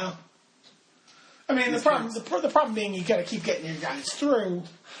 Oh wow! I mean, the problem being you got to keep getting your guys through.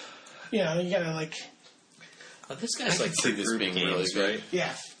 You gotta like. Oh, this guy's I like can see for this group being games, really good. right?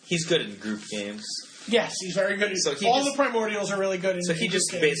 Yeah. He's good in group games. Yes, he's very good. So he all just- the primordials are really good. In So he group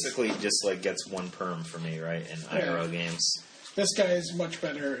just games. basically just like gets 1 perm for me, right? In IRL games. This guy is much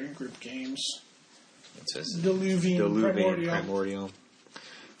better in group games. What's his? Diluvian primordial.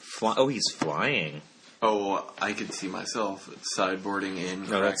 He's flying. Oh, I could see myself sideboarding in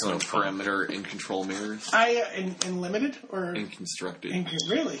No, that's no fun. perimeter in control mirrors. In limited or In constructed.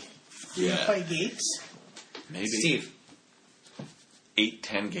 really? You Yeah. play gates? Maybe. Steve,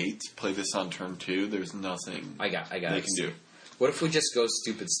 8-10 gates. Play this on turn 2. There's nothing I got they it. can do. What if we just go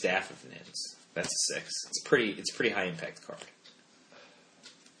stupid staff of Nins? That's a 6. It's pretty high impact card.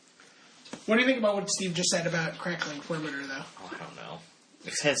 What do you think about what Steve just said about crackling perimeter, though? Oh, I don't know.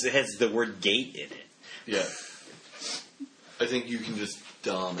 It has the word gate in it. Yeah. I think you can just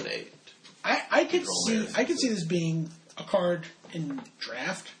dominate. I could Control see mirrors. I could see this being a card in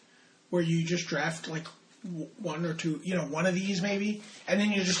draft where you just draft like one or two, one of these maybe, and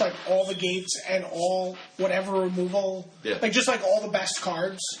then you just like all the gates and all whatever removal, like just like all the best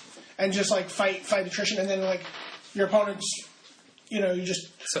cards, and just like fight attrition, and then like your opponents, you just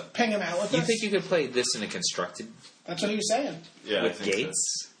ping them out with this. You think you could play this in a constructed? That's what he was saying. Yeah, with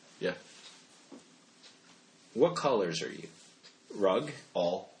gates. So. Yeah. What colors are you? Rug?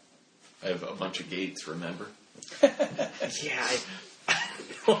 All. I have a bunch of gates. Remember? Yeah.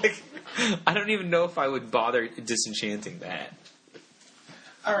 I don't even know if I would bother disenchanting that.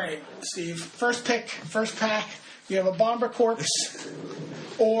 All right, Steve. First pack. You have a Bomber Corpse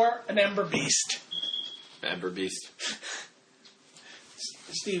or an Ember Beast. Ember Beast.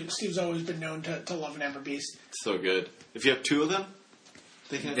 Steve's always been known to love an Ember Beast. So good. If you have two of them,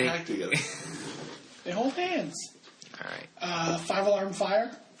 they can attack together. They hold hands. All right. 5-alarm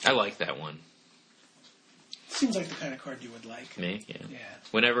fire. I like that one. Seems like the kind of card you would like. Me? Yeah. Yeah.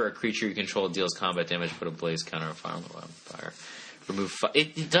 Whenever a creature you control deals combat damage, put a blaze counter on fire. Remove 5.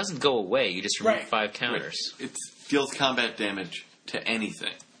 It doesn't go away. You just remove 5 counters. It deals combat damage to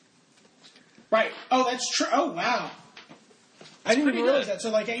anything. Right. Oh, that's true. Oh, wow. I didn't even realize good. that. So,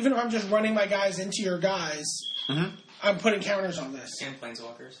 like, even if I'm just running my guys into your guys, I'm putting counters on this. And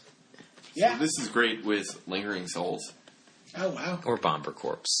Planeswalkers. Yeah. So this is great with Lingering Souls. Oh, wow. Or Bomber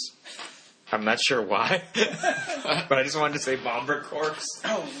Corpse. I'm not sure why, but I just wanted to say Bomber Corpse.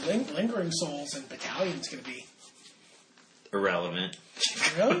 Oh, Lingering Souls and Battalion's going to be... Irrelevant.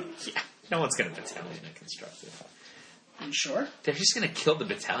 Really? Yeah. No one's going to Battalion a Constructed. Are you sure? They're just going to kill the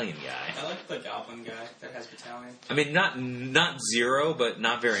Battalion guy. I like the Goblin guy that has Battalion. I mean, not zero, but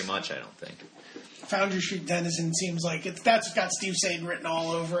not very much, I don't think. Foundry Street Denizen seems like that's got Steve Sade written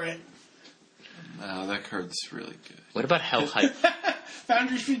all over it. Wow, that card's really good. What about Hellkite?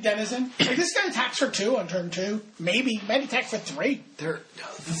 Foundry Street Denizen. Like, this guy attacks for 2 on turn 2. Maybe. Might attack for 3. The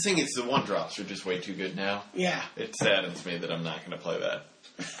thing is, the 1-drops are just way too good now. Yeah. It saddens me that I'm not going to play that.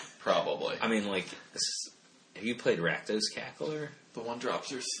 Probably. I mean, like, have you played Rakdos Cackler? The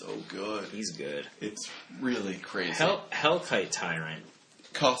 1-drops are so good. He's good. It's really crazy. Hellkite Tyrant.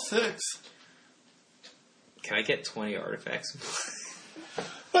 Cost 6. Can I get 20 artifacts?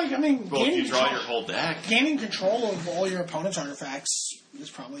 Like, I mean, Well, if you draw your whole deck. Gaining control of all your opponent's artifacts is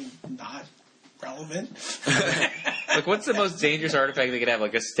probably not relevant. Like, what's the most dangerous artifact they could have?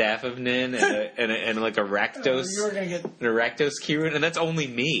 Like a Staff of Nin and like a Rakdos. You're gonna get an Rakdos Keyrune, and that's only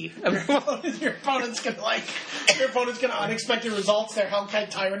me. I mean, your opponent's gonna unexpected results. Their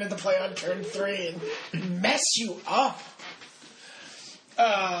Hellkite Tyrant into play on turn 3 and mess you up.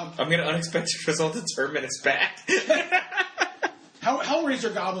 I'm gonna unexpected result in turn minutes back.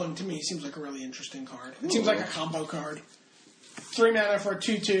 Hellraiser Goblin to me seems like a really interesting card. It seems like a combo card. 3 mana for a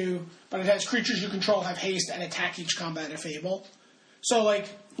 2/2, but it has creatures you control have haste and attack each combat if able. So, like,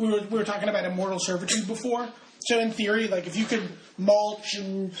 we were talking about Immortal Servitude before. So, in theory, like, if you could mulch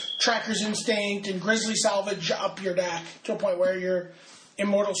and Tracker's Instinct and Grizzly Salvage up your deck to a point where you're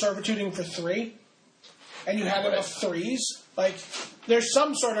Immortal Servituding for 3, and you have enough 3s, like, there's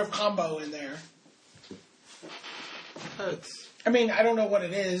some sort of combo in there. I mean, I don't know what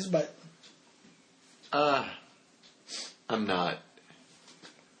it is, but... I'm not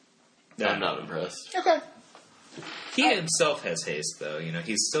impressed. Okay. He himself has haste, though. You know,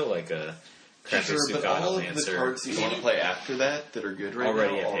 he's still like a crappy But all of the cards you want to play after that are good right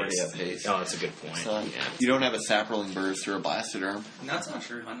already now have have haste. Oh, that's a good point. So, Yeah. You don't have a Saproling Burst or a Blastoderm. That's not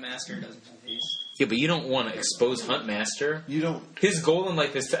true. Huntmaster doesn't have haste. Yeah, but you don't want to expose Huntmaster. You don't. His goal in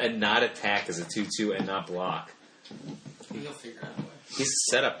life is to not attack as a 2/2 and not block. You'll figure out a way. He's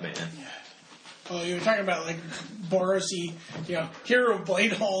a setup man. Well, you were talking about, like, Boros-y, Hero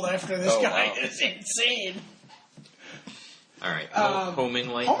Bladehold after this guy wow. is insane. All right, Homing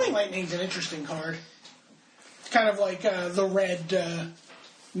Lightning. Homing Lightning's an interesting card. It's kind of like the red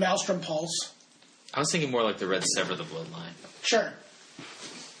Maelstrom Pulse. I was thinking more like the red Sever the Bloodline. Sure.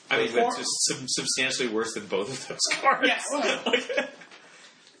 I mean, that's just substantially worse than both of those cards. Yeah, well,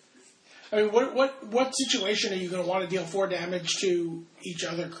 I mean, what situation are you going to want to deal 4 damage to each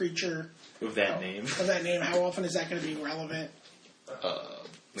other creature Of that name. of that name? How often is that going to be relevant?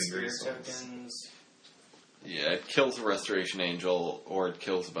 Lingering Sphere Souls. tokens. Yeah, it kills a Restoration Angel, or it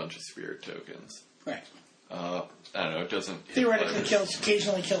kills a bunch of Spirit tokens. Right. I don't know, it doesn't... hit Theoretically, players.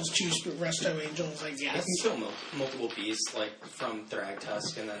 occasionally kills 2 Resto Angels, I You guess. can kill multiple beasts, like, from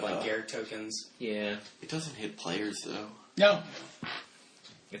Thragtusk, and then, like, Garrett tokens. Yeah, It doesn't hit players, though. No.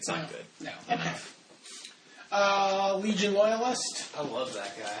 it's not good. No. Okay. Legion Loyalist. I love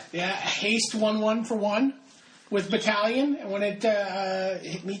that guy. Yeah, haste 1/1 for 1. with Battalion, and when it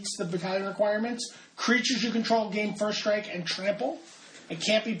meets the Battalion requirements, creatures you control gain First Strike and Trample. It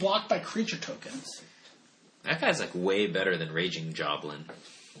can't be blocked by creature tokens. That guy's like way better than Raging Joblin.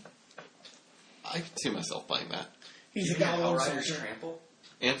 I can see myself playing that. He's a Yeah, Goblin Outriders soldier. Trample.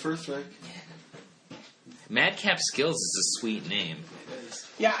 And First Strike. Madcap Skills is a sweet name.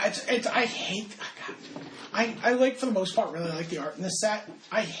 Yeah, it's. I hate. I like, for the most part, really like the art in this set.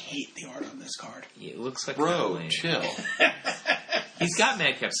 I hate the art on this card. It looks like Bro, a chill. He's got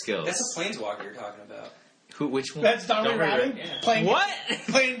Madcap Skills. That's a Planeswalker you're talking about. Who? Which one? That's Donald Rowdy yeah. playing What?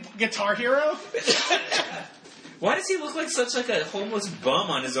 playing Guitar Hero. Why does he look like such like a homeless bum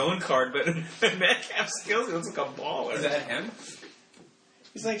on his own card, but in Madcap Skills he looks like a baller? Is that him?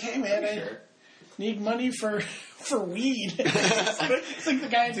 He's like, hey man, I Sure. need money for weed. It's like the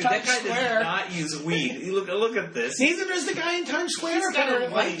guy in Dude, Times that guy Square. does not use weed. You look at this. Neither does the guy in Times Square. He's got a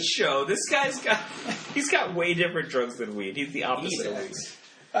apparently. light show. This guy's got way different drugs than weed. He's the opposite of weed.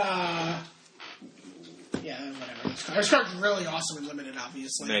 Yeah, whatever. This card's really awesome and limited,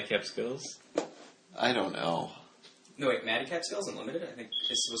 obviously. Madcap Skills. I don't know. No, wait, Madcap Skills Unlimited? I think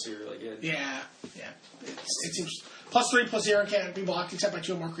it's supposed to be really good. Yeah. It seems +3/+0 can't be blocked except by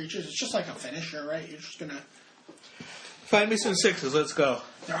 2 or more creatures. It's just like a finisher, right? You're just gonna. Find me some 6s. Let's go.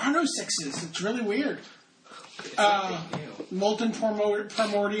 There are no 6s. It's really weird. It's something new. Molten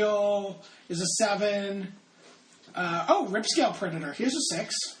Primordial is a 7. Ripscale Predator. Here's a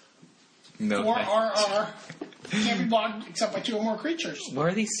 6. No. 4 RR. Can't be blocked except by 2 or more creatures. Why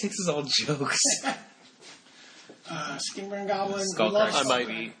are these 6s all jokes? Skinbrand Goblin.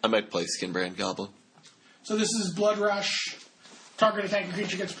 Skullcrusher. I might play Skinbrand Goblin. So this is Blood Rush. Target attacking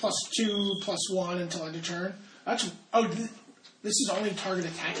creature gets +2/+1 until end of turn. This is only target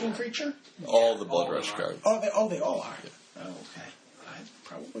attacking creature? All the Blood all Rush are. cards. They all are. Oh, okay. I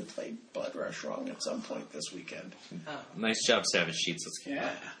probably played Blood Rush wrong at some point this weekend. Nice job, Savage Sheets. Let's keep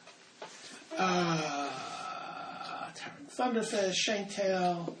Yeah. Towering Thunderfish,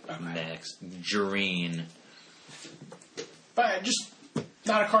 Shanktail. Okay. next. Jareen. But just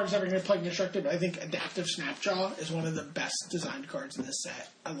not a card that's ever going to play Destructive. I think Adaptive Snapjaw is one of the best designed cards in this set.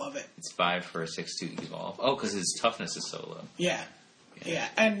 I love it. It's 5 for a 6/2 evolve. Oh, because his toughness is so low. Yeah.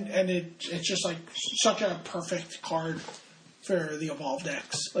 And it's just like such a perfect card for the Evolve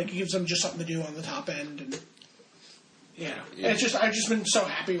decks. Like it gives them just something to do on the top end, and And it's just I've just been so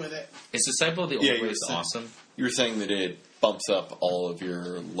happy with it. Is Disciple of the Old Ways awesome? You were saying that it bumps up all of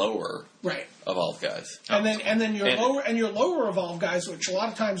your lower Evolve guys. And then your lower Evolve guys, which a lot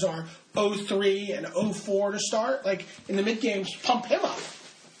of times are 03 and 04 to start, like in the mid games, pump him up.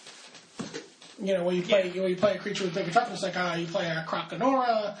 You know, when you play a creature with bigger toughness, like you play a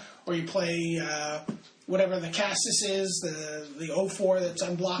Krakenora, or you play whatever the Cassis is, the 04 that's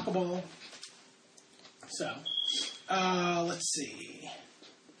unblockable. So, let's see.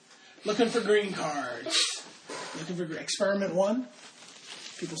 Looking for green cards. Looking for Experiment 1.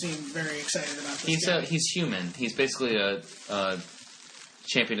 People seem very excited about this. He's human. He's basically a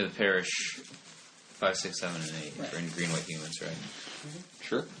champion of the parish. 5, 6, 7, and 8 for green-white humans, right? Mm-hmm.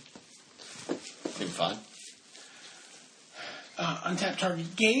 Sure. Seem fine. Untapped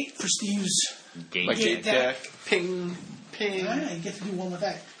target gate for Steve's My gate deck. Ping, ping. You get to do one with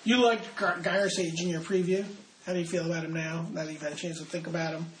that. You liked Gyre Sage in your preview. How do you feel about him now that you've had a chance to think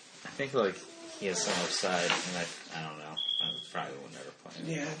about him? I think he has some upside, and I don't know. I probably will never play him.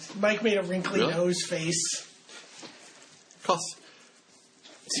 Yeah, Mike made a wrinkly nose face.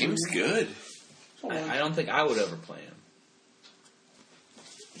 Seems good. I don't think I would ever play him.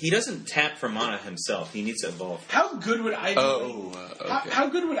 He doesn't tap for mana himself. He needs to evolve. How good would Ivy Lane? Okay. How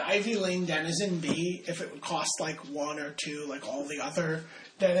good would Ivy Lane Denizen be if it would cost like 1 or 2, like all the other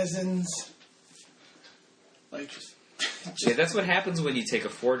denizens? Like, Yeah, that's what happens when you take a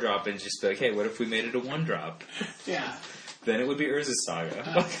 4-drop and just be like, hey, what if we made it a 1-drop? yeah. Then it would be Urza's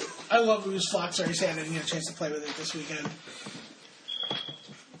Saga. I love Ooze Flock. Sorry, I didn't get a chance to play with it this weekend.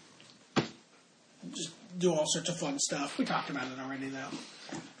 Just do all sorts of fun stuff. We talked about it already, though.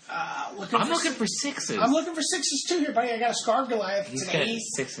 I'm looking for 6s. I'm looking for 6s too here, buddy. I got a Scarf Goliath. It's He's an got 8.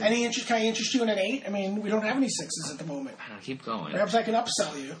 6s. Can I interest you in an 8? I mean, we don't have any 6s at the moment. I don't keep going. Perhaps I can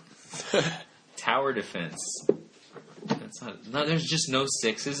upsell you. Tower defense. That's not. No, there's just no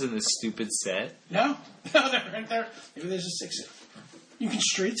 6s in this stupid set. No, they're right there. Maybe there's a 6. You can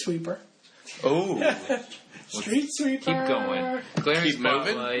Street Sweeper. Oh. Street Sweeper. Keep going. Glaring Keep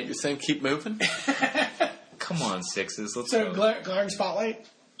moving? Spotlight. You're saying keep moving? Come on, 6s. Let's So, go. Glaring Spotlight.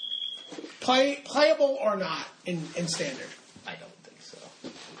 Playable or not in Standard? I don't think so.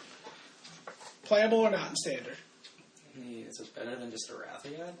 Playable or not in Standard? Is it better than just a Wrath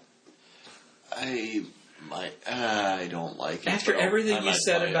God? I don't like it. After but everything I you might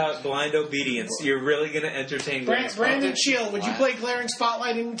said play it. about blind obedience, you're really going to entertain Glaring Brandon Spotlight? Shield, would you play Glaring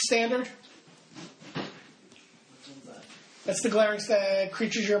Spotlight in Standard? That's the glaring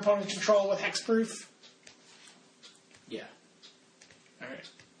creatures your opponent control with hexproof. Yeah. All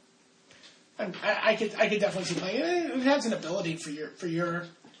right. I could definitely see playing it. It has an ability for your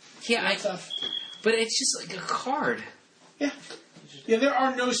stuff. But it's just like a card. Yeah. Yeah, there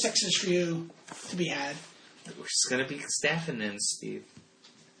are no sixes for you to be had. We're just gonna be staffing then, Steve.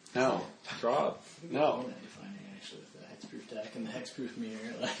 No. Draw. No. You're finding actually with the hexproof deck and the hexproof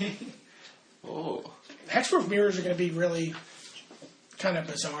mirror. Like, Oh. Hexproof mirrors are going to be really kind of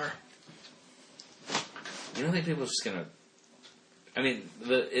bizarre. You don't think people are just gonna? I mean,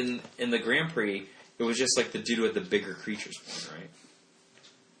 in the Grand Prix, it was just like the dude with the bigger creatures one, right?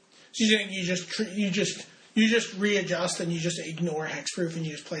 So you think you just readjust and you just ignore hexproof and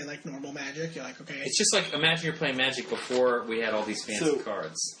you just play like normal Magic? You're like, okay, It's just like imagine you're playing Magic before we had all these fancy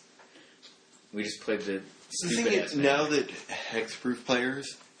cards. We just played the The stupid thing ass is, now that hexproof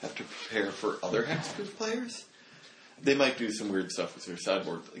players have to prepare for other hexproof players, they might do some weird stuff with their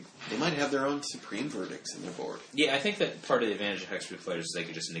sideboard. Like, they might have their own supreme verdicts in their board. Yeah, I think that part of the advantage of hexproof players is they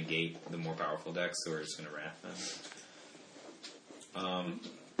could just negate the more powerful decks, so we're just going to wrap them.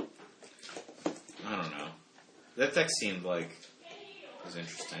 I don't know. That deck seemed like it was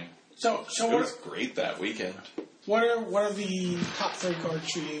interesting. So It was great that weekend. what are the top 3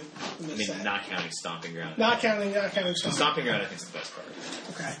 cards for you in I this mean, set? not counting Stomping Ground. Not counting Stomping Ground, I think, is the best card.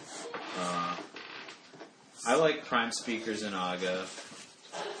 Okay. I like Prime Speakers in Aga.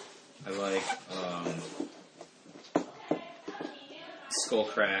 I like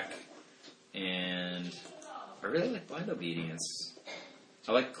Skullcrack, and I really like Blind Obedience.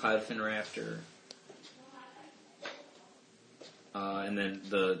 I like Cloudfin Raptor. And then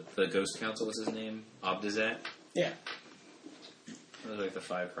the Ghost Council was his name? Obdizat? Yeah. Those are like the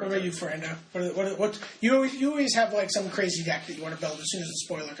 5 cards. What about you, Fernando? What you always have like some crazy deck that you want to build as soon as the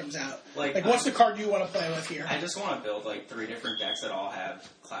spoiler comes out. Like, what's the card you want to play with here? I just want to build like 3 different decks that all have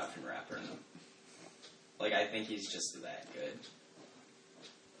Cloudfin Raptor in them. Like, I think he's just that good.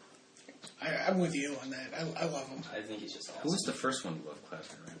 I'm with you on that. I love him. I think he's just awesome. Who was the first one to love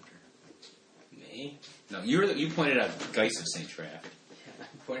Cloudfin Raptor? Me? No, you pointed out Geist of St. Traff. I'm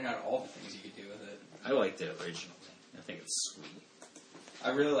pointing out all the things you could do with it. I liked it originally. I think it's sweet. I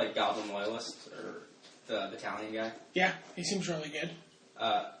really like Goblin Loyalist, or the Battalion guy. Yeah, he seems really good.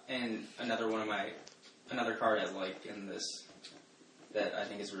 And another card I like in this that I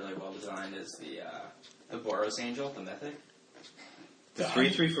think is really well designed is the Boros Angel, the Mythic. The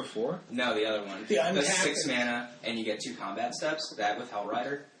 3/3 for 4? No, the other one. The untapped. 6 mana, and you get 2 combat steps. That with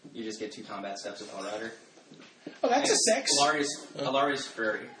Hellrider, you just get 2 combat steps with Hellrider. Oh, that's And a 6. Alari's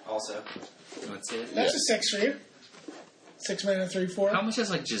Fury, also. What's it? That's a 6 for you. 6 mana, 3/4. How much does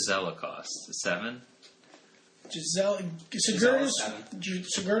like Gisela cost? 7? Giselle, Gisella's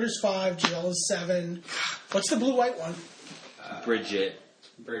Sigurda's 5, Gisella's 7. What's the blue-white one? Bridget.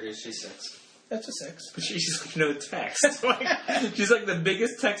 Bridget, she's 6. That's a 6. But she's like no text. She's like the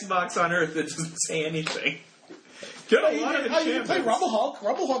biggest text box on earth that doesn't say anything. Get a lot of You can play enchantments. Rubblehulk.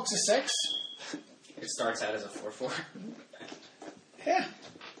 Rubblehulk's a 6. It starts out as a 4/4. Yeah,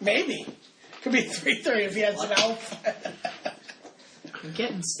 maybe. Could be 3/3 if he has an elf. I'm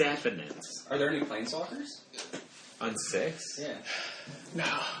getting Staffinets. Are there any Planeswalkers? On 6? Yeah.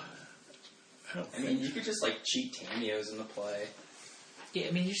 No. I mean, you could just, like, cheat cameos in the play. Yeah,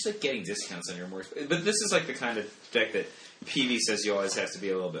 I mean, you're just like getting discounts on your more. But this is like the kind of deck that PV says you always have to be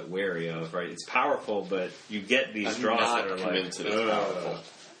a little bit wary of, right? It's powerful, but you get these I'm draws not that are convinced like, that it's powerful.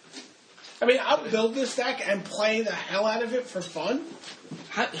 I mean, I'll build this deck and play the hell out of it for fun.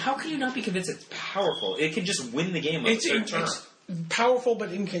 How can you not be convinced it's powerful? It can just win the game on the third turn. It's powerful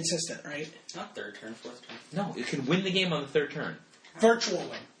but inconsistent, right? Not 3rd turn, 4th turn. No, it can win the game on the 3rd turn. Virtual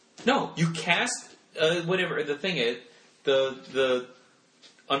win. No, you cast whatever the thing is, the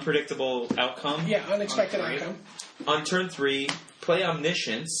unpredictable outcome. Yeah, unexpected on 3. outcome. On turn 3, play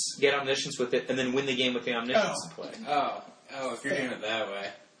Omniscience, get Omniscience with it, and then win the game with the Omniscience in play. Oh, if you're doing it that way.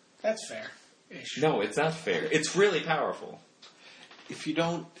 That's fair. Ish. No, it's not fair. It's really powerful. If you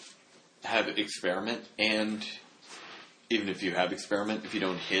don't have Experiment, and even if you have Experiment, if you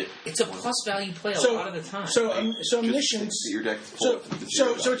don't hit... It's a plus value play a lot of the time. So Omniscience. Your deck So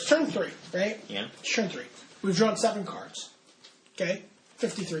it's turn 3, right? Yeah. It's turn 3. We've drawn 7 cards. Okay?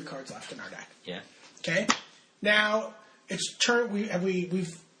 53 cards left in our deck. Yeah. Okay? Now, it's turn... We've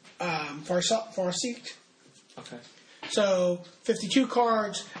Farseeked. Okay. So, 52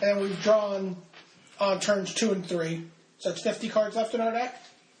 cards, and then we've drawn on turns 2 and 3. So it's 50 cards left in our deck.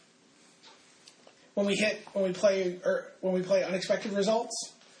 when we play unexpected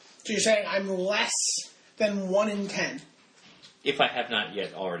results. So you're saying I'm less than 1 in 10. If I have not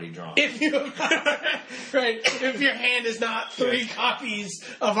yet already drawn. If you right, if your hand is not 3 copies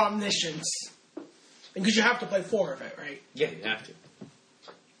of Omniscience, because you have to play 4 of it, right? Yeah, you have to.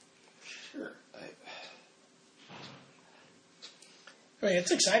 Sure. I mean,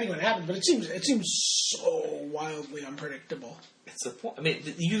 it's exciting when it happens, but it seems so wildly unpredictable. It's the point. I mean,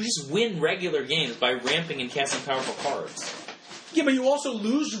 you just win regular games by ramping and casting powerful cards. Yeah, but you also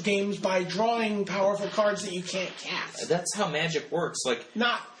lose games by drawing powerful cards that you can't cast. That's how Magic works.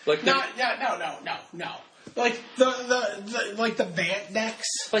 No. Like the Bant decks.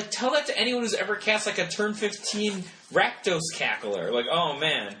 Like, tell that to anyone who's ever cast like a turn 15 Rakdos Cackler. Like, oh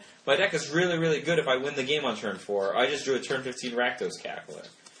man, my deck is really, really good if I win the game on turn 4. I just drew a turn 15 Rakdos Cackler.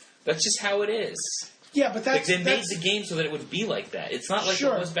 That's just how it is. Yeah, but they made the game so that it would be like that. It's not like it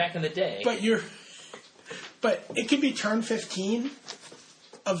was back in the day. But it could be turn 15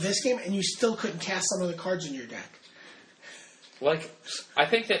 of this game, and you still couldn't cast some of the cards in your deck. Like, I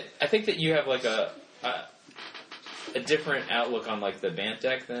think that you have like a different outlook on like the Bant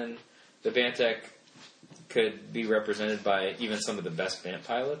deck than the Bant deck could be represented by even some of the best Bant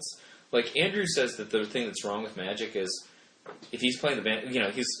pilots. Like Andrew says that the thing that's wrong with Magic is if he's playing the Bant,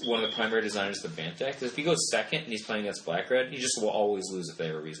 he's one of the primary designers of the Bant deck. If he goes second and he's playing against Black-Red, he just will always lose if they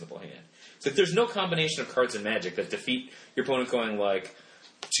have a reasonable hand. So if there's no combination of cards in Magic that defeat your opponent going like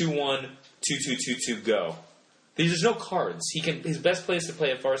 2-1, 2-2, 2-2, go. There's no cards. His best play is to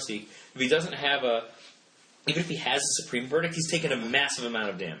play a Farseek. If he doesn't have even if he has a Supreme Verdict, he's taken a massive amount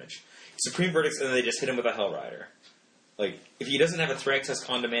of damage. Supreme Verdicts, and then they just hit him with a Hellrider. Like, if he doesn't have a Thraxas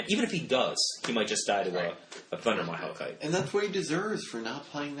Con Demand, even if he does, he might just die to a Thundermaw Hellkite. And that's what he deserves for not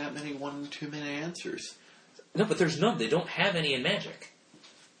playing that many 1 and 2 minute answers. No, but there's none. They don't have any in Magic.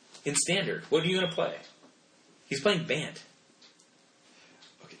 In Standard. What are you going to play? He's playing Bant.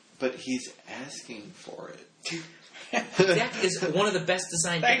 Okay, but he's asking for it. Deck is one of the best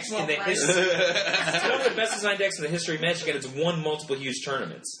designed decks in the history. It's one of the best designed decks in the history of Magic, and it's won multiple huge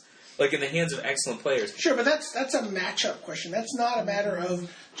tournaments. Like in the hands of excellent players. Sure, but that's a matchup question. That's not a matter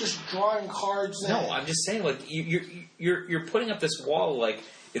of just drawing cards. No, I'm just saying, like you're putting up this wall, like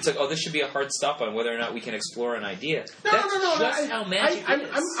it's like, oh, this should be a hard stop on whether or not we can explore an idea. No. That's how Magic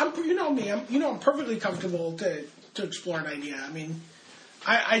is. You know me. I'm perfectly comfortable to explore an idea. I mean,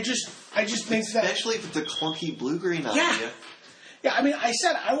 I just think that, especially if it's a clunky blue-green idea. Yeah. I mean, I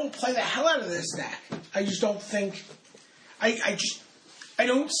said I will play the hell out of this deck. I just don't think. I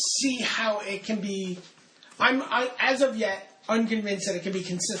don't see how it can be. I'm as of yet unconvinced that it can be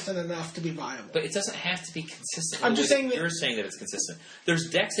consistent enough to be viable. But it doesn't have to be consistent. I'm just saying that you're saying that it's consistent. There's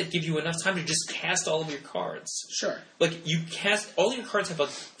decks that give you enough time to just cast all of your cards. Sure. Like you cast all your cards have like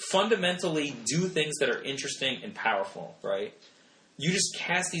fundamentally do things that are interesting and powerful, right? You just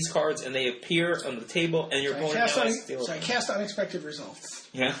cast these cards and they appear on the table, and your opponent has to deal with them. I cast unexpected results.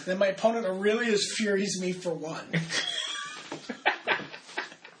 Yeah. Then my opponent Aurelius Furies me for 1.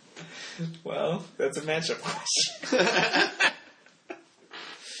 Well, that's a matchup question.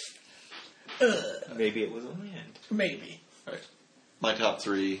 Maybe it was a land. Maybe. All right. My top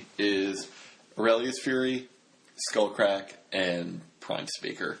 3 is Aurelius Fury, Skullcrack, and Prime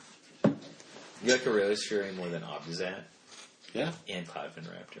Speaker. You like Aurelius Fury more than Obzat? Yeah. And Cloudfin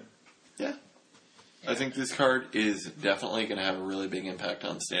Raptor? Yeah. I think this card is definitely going to have a really big impact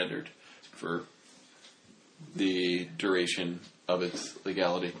on Standard for the duration of its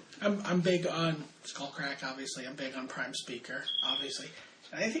legality. I'm big on Skullcrack, obviously. I'm big on Prime Speaker, obviously.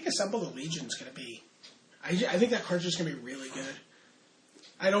 And I think Assemble the Legion's going to be. I think that card's just going to be really good.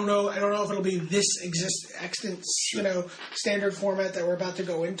 I don't know if it'll be this extant, standard format that we're about to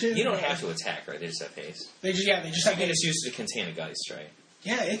go into. You don't have to attack, right? They just have haste. They just have. You can just use it to contain a Geist, right?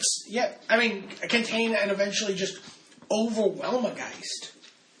 Yeah, I mean, contain and eventually just overwhelm a Geist.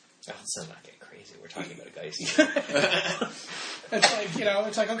 Oh, let's not get crazy. We're talking about a Geist.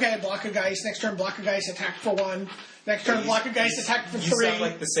 It's like, okay, block a Geist. Next turn, block a Geist, attack for 1. Next turn, block a Geist, attack for 3. You sound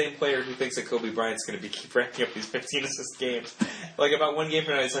like the same player who thinks that Kobe Bryant's going to keep racking up these 15 assist games. Like, about one game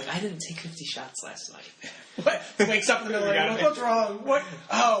from now, he's like, I didn't take 50 shots last night. What? He wakes up in the middle of the night, what's wrong? What?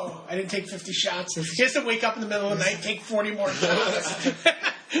 Oh, I didn't take 50 shots. He has to wake up in the middle of the night and take 40 more shots.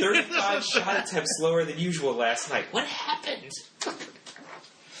 35 shot attempts slower than usual last night. What happened?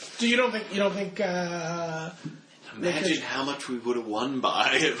 You don't think Imagine how much we would have won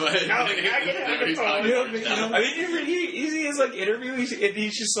by if I I mean, he has like interviews, and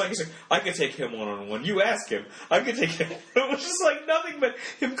he's just like, I could take him one-on-one. You ask him. I could take him. It was just like nothing but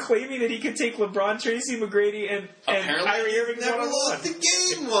him claiming that he could take LeBron, Tracy McGrady, and Kyrie Irving never one-on-one. lost the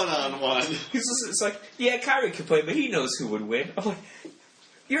game one-on-one. It's like, yeah, Kyrie could play, but he knows who would win. I'm like,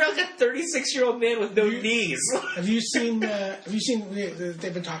 you're like a 36-year-old man with no knees. Have you seen?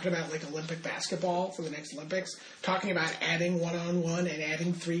 They've been talking about like Olympic basketball for the next Olympics, talking about adding 1-on-1 and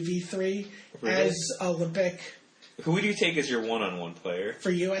adding 3v3 as Olympic. Who would you take as your one-on-one player?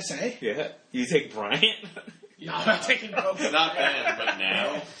 For USA? Yeah. You take Bryant? No, I'm not taking Kobe. Not then, but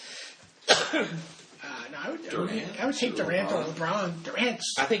now. No, I would take Durant or LeBron. Durant.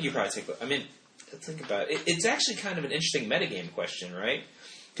 I think you probably take. I mean, think about it. It's actually kind of an interesting metagame question, right?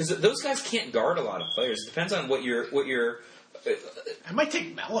 Because those guys can't guard a lot of players. It depends on what your. I might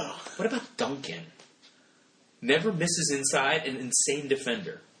take Melo. What about Duncan? Never misses inside, an insane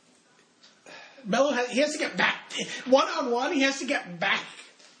defender. Melo he has to get back. 1-on-1, he has to get back.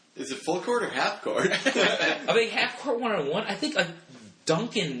 Is it full court or half court? I mean, half court 1-on-1. I think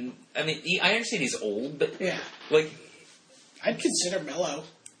Duncan. I mean, I understand he's old, but yeah, like I'd consider Melo.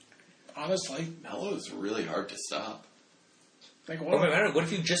 Honestly, Melo is really hard to stop. Like what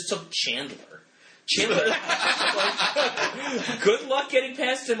if you just took Chandler? Chandler, good luck getting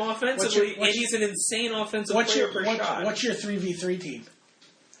past him offensively, and he's an insane offensive player per shot. What's your 3v3 team?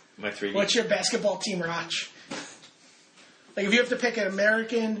 My 3v3. What's your basketball team, Rach? Like if you have to pick an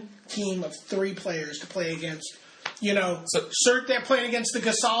American team of 3 players to play against, they're playing against the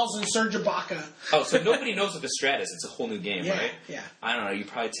Gasols and Serge Ibaka. Oh, so nobody knows what the strat is. It's a whole new game, yeah, right? Yeah. I don't know. You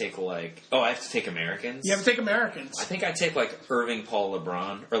probably take I have to take Americans? You have to take Americans. I think I'd take Irving, Paul,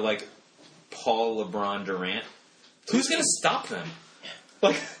 LeBron, or Paul, LeBron, Durant. Who's going to stop them?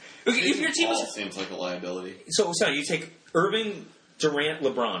 If your team Paul seems like a liability. So you take Irving, Durant,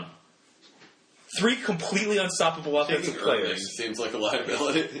 LeBron. 3 completely unstoppable offensive players. Irving seems like a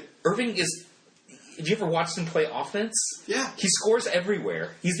liability. Irving is. Have you ever watched him play offense? Yeah. He scores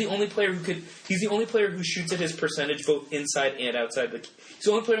everywhere. He's the only player who shoots at his percentage both inside and outside the key. He's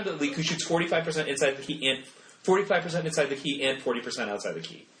the only player in the league who shoots 45% inside the key and 45% inside the key and 40% outside the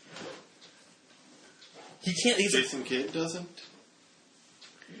key. He can't. Jason Kidd doesn't.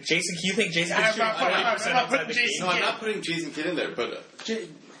 Jason, you think Jason Kidd shoots 40% outside the key? No, I'm not putting Jason Kidd in there, but.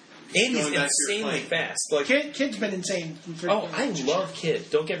 And he's insanely fast. Kid's been insane. I love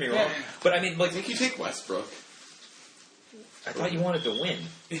Kidd. Don't get me wrong. Yeah. But I mean, I think you take Westbrook. I thought you wanted to win.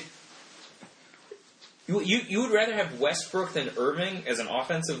 You would rather have Westbrook than Irving as an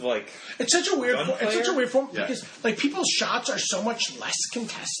offensive It's such a weird. It's such a weird form Yeah. because people's shots are so much less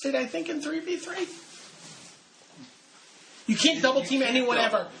contested. I think in 3v3. You can't double team anyone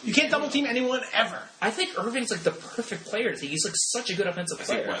ever. You can't double team anyone ever. I think Irving's the perfect player. He's such a good offensive I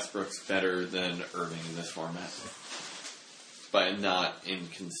player. think Westbrook's better than Irving in this format, but not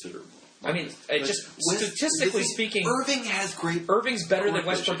inconsiderable. I mean, statistically speaking, Irving has great. Irving's better than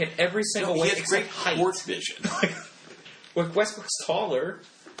Westbrook in every single way he has except great height. court vision. Westbrook's taller,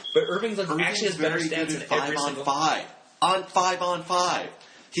 but Irving's Irving's actually has better very stats good in at every 5 on single. 5. On 5-on-5.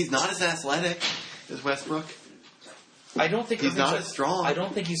 He's not as athletic as Westbrook. I don't think He's Irving's not as strong. I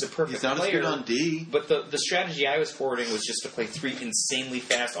don't think he's a perfect He's not player. as good on D. But the strategy I was forwarding was just to play 3 insanely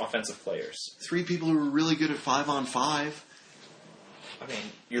fast offensive players. 3 people who are really good at 5-on-5. I mean,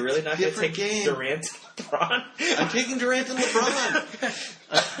 you're really not going to take game. Durant and LeBron? I'm taking Durant and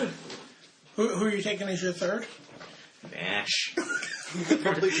LeBron. Who are you taking as your third? Nash.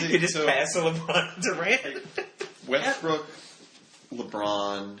 Probably You just pass a LeBron and Durant. Westbrook,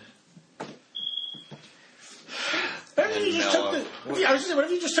 LeBron. What if you just took what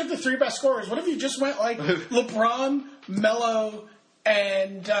if you just took the 3 best scorers? What if you just went LeBron, Melo,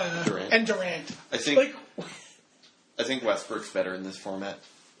 and Durant? I think Westbrook's better in this format.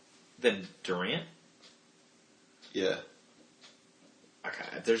 Then Durant? Yeah.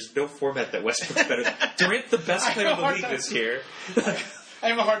 Okay, there's no format that Westbrook's better than. Durant's the best player in the league this year. I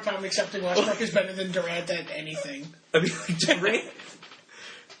have a hard time accepting Westbrook is better than Durant at anything. I mean, Durant.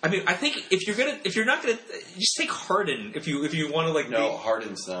 I mean, I think if you're not gonna just take Harden if you want to No,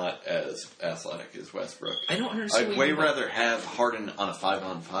 Harden's not as athletic as Westbrook. I don't understand. I'd way rather have Harden on a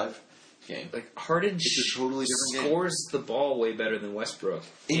 5-on-5 game. Harden It's a totally different game. scores the ball way better than Westbrook,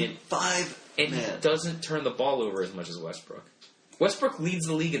 In 5, and he doesn't turn the ball over as much as Westbrook. Westbrook leads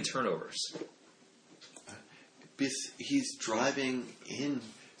the league in turnovers. He's driving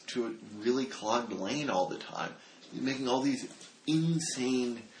into a really clogged lane all the time. He's making all these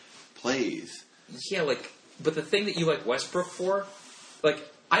insane plays. Yeah, but the thing that you like Westbrook for,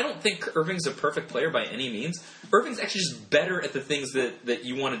 I don't think Irving's a perfect player by any means. Irving's actually just better at the things that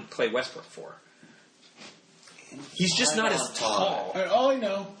you want to play Westbrook for. He's just not as tall. All right, all I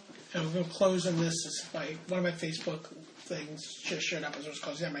know, and I'm going to close on this, is one of my Facebook things just showed up as I was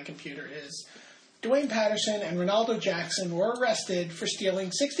closing out my computer, is Dwayne Patterson and Ronaldo Jackson were arrested for stealing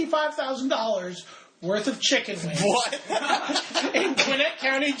 $65,000 worth of chicken wings. What? In Gwinnett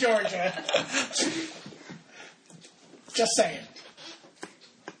County, Georgia. Just saying.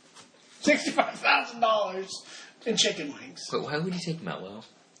 $65,000 in chicken wings. But why would you take Melo?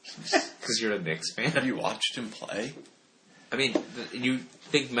 Because you're a Knicks fan. Have you watched him play? I mean, you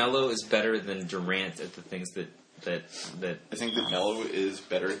think Melo is better than Durant at the things that I think that Melo is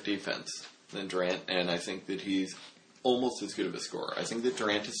better at defense than Durant, and I think that he's almost as good of a scorer. I think that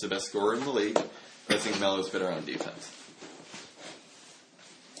Durant is the best scorer in the league, but I think Melo is better on defense.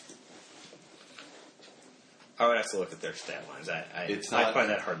 I would have to look at their stat lines. I find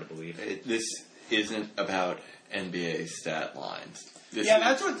that hard to believe. This isn't about NBA stat lines. It's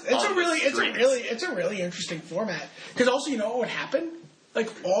a really interesting format. Because also, you know what would happen? Like,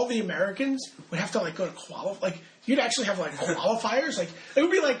 all the Americans would have to, like, go to qualify. Like, you'd actually have, like, qualifiers. Like, it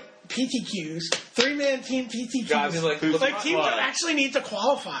would be like PTQs, 3-man team PTQs. God, I mean, like teams that actually need to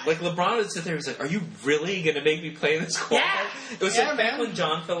qualify. Like, LeBron would sit there and was like, "Are you really going to make me play in this qualifier?" Yeah. It was like back when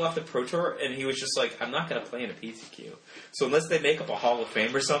John fell off the Pro Tour, and he was just like, "I'm not going to play in a PTQ. So unless they make up a Hall of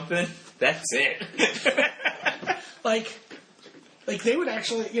Fame or something, that's it." Like they would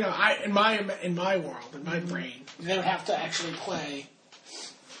actually, you know, in my world, in my brain, they would have to actually play.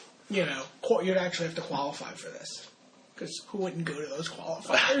 You know, you'd actually have to qualify for this. Because who wouldn't go to those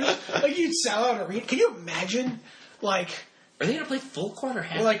qualifiers? Like, you'd sell out arena. Can you imagine, like... Are they going to play full court or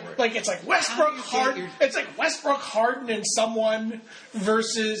half court? Like, it's like Westbrook Harden... It's like Westbrook Harden and someone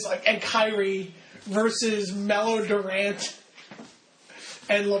versus, like, and Kyrie versus Melo Durant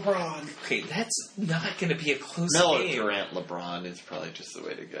and LeBron. Okay, that's not going to be a close Melo game. Durant, LeBron is probably just the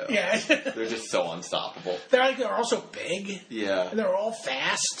way to go. Yeah. They're just so unstoppable. They're also big. Yeah. And they're all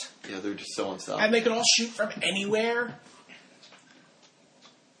fast. Yeah, they're just so unstoppable. And they can all shoot from anywhere.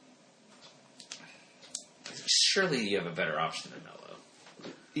 Surely you have a better option than Melo.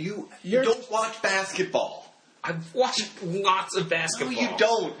 You don't watch basketball. I've watched lots of basketball. No, you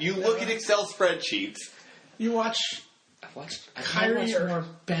don't. You look at Excel spreadsheets. You watch... I've watched Kyrie more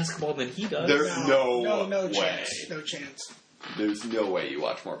basketball than he does. There's no way. Chance. No chance. There's no way you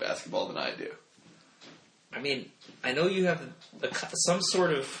watch more basketball than I do. I mean, I know you have some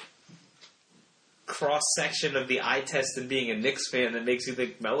sort of cross-section of the eye test in being a Knicks fan that makes you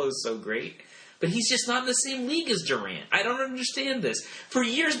think Melo's so great. But he's just not in the same league as Durant. I don't understand this. For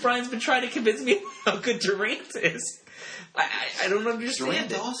years, Brian's been trying to convince me how good Durant is. I don't understand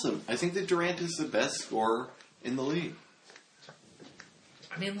Durant's it. awesome. I think that Durant is the best scorer in the league.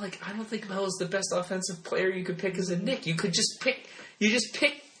 I mean, like, I don't think Melo's the best offensive player you could pick as a Knick. You just pick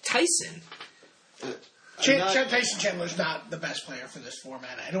Tyson. Tyson Chandler's not the best player for this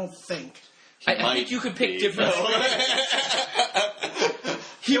format. I don't think. I think you could pick different players.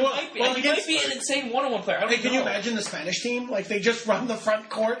 He might be an insane one-on-one player. Can you imagine the Spanish team? Like, they just run the front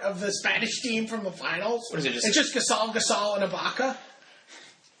court of the Spanish team from the finals. What is it? It's just Gasol, and Ibaka.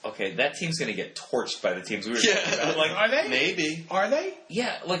 Okay, that team's going to get torched by the teams we were talking about. Like, are they? Maybe. Are they?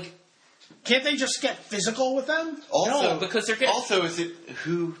 Yeah, like... Can't they just get physical with them? Also, no, because they're getting... Also, is it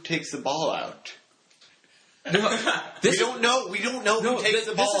who takes the ball out? No, we don't know who takes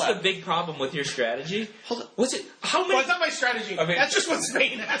the ball out. This is the big problem with your strategy. Hold on. What's it? How many... Well, it's not my strategy. I mean, that's just what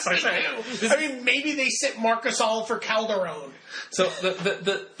Spain has to do. I mean, maybe they sit Marcus All for Calderon. So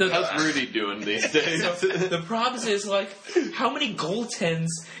how's Rudy doing these days? So the problem is, like, how many goaltends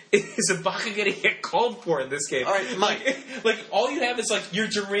is Ibaka going to get called for in this game? All right, Mike. Like, all you have is, like, your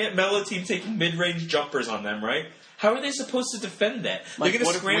Durant Melo team taking mid-range jumpers on them, right? How are they supposed to defend that? Mike, they're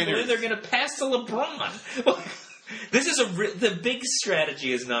going to scramble in. They're going to pass to LeBron. Like, this is the big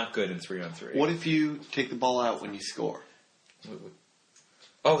strategy is not good in 3-on-3. What if you take the ball out when you score?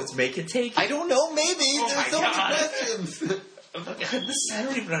 Oh, it's make it take. I don't know. Maybe there's so many questions. I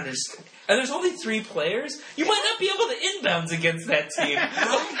don't even understand. And there's only 3 players. You might not be able to inbounds against that team.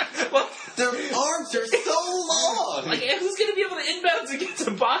 Well, their arms are so long. Like, who's going to be able to inbounds against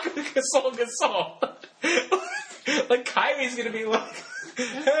Ibaka, Gasol? Like, Kyrie's going to be like,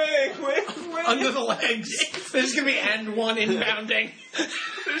 hey, quick. Under the legs. There's going to be end one inbounding.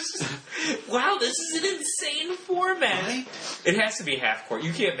 Wow, this is an insane format. Right? It has to be half court.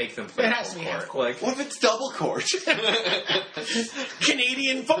 You can't make them play. It has to be half court. Like, what if it's double court?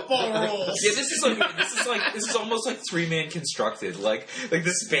 Canadian football rules. Yeah, this is almost like 3-man constructed. Like the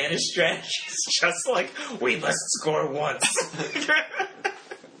Spanish strategy is just like, wait, let's score once.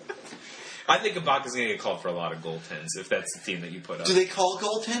 I think Ibaka's going to get called for a lot of goaltends if that's the team that you put up. Do they call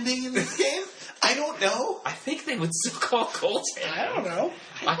goaltending in this game? I don't know. I think they would still call goaltending. I don't know.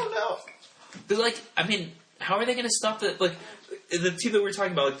 I don't know. But, like, I mean, how are they going to stop the team that we're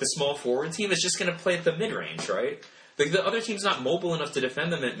talking about, like the small forward team, is just going to play at the mid-range, right? Like, the other team's not mobile enough to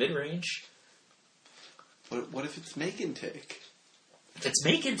defend them at mid-range. What if it's make and take? If it's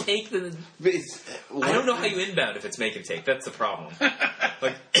make and take, then I don't know how you inbound if it's make and take. That's the problem.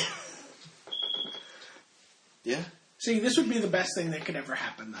 Like, yeah. See, this would be the best thing that could ever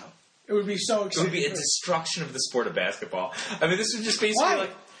happen, though. It would be so it exciting. would be a destruction of the sport of basketball. I mean, this would just basically Why?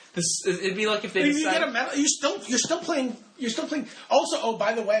 like this. It'd be like if they If you decided. get a medal, you're still playing. Also, oh,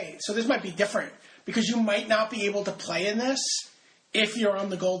 by the way, so this might be different because you might not be able to play in this if you're on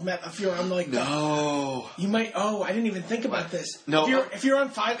the gold medal. If you're on like No. you might. Oh, I didn't even think about this. No, if you're on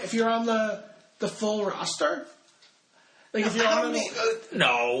the full roster, like if you're on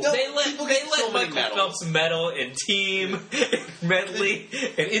No, No, they let people get so many Michael medals. Phelps medal and team, and medley,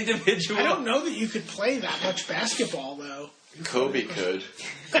 and individual. I don't know that you could play that much basketball though. Kobe could.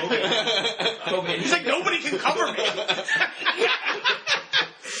 He's like nobody can cover me.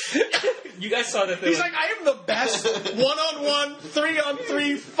 You guys saw that. He's like, I am the best 1-on-1,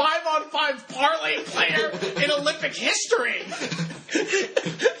 3-on-3, 5-on-5 parlay player in Olympic history.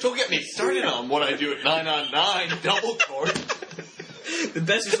 Don't get me started on what I do at 9-on-9 double court. the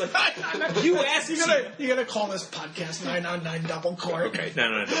best is like you asked. You gotta call this podcast 9-on-9 double court. Okay,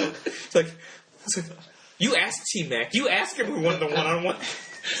 no. It's like you asked T-Mac. You asked him who won the one-on-one.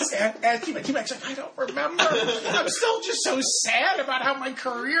 And T-Mac's like, I don't remember. I'm still just so sad about how my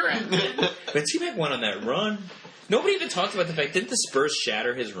career ended. But T-Mac won on that run. Nobody even talked about the fact, didn't the Spurs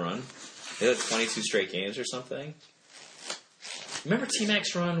shatter his run? They had 22 straight games or something. Remember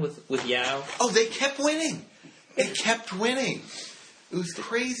T-Mac's run with Yao? Oh, they kept winning. They kept winning. It was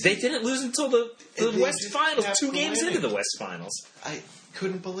crazy. They didn't lose until the They West just Finals, kept 2 games winning. into the West Finals. I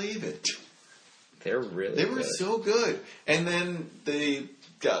couldn't believe it. They're really They were good. so good. And then they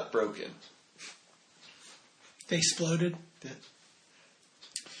got broken. They exploded.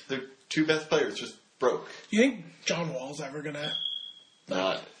 Their two best players just broke. Do you think John Wall's ever gonna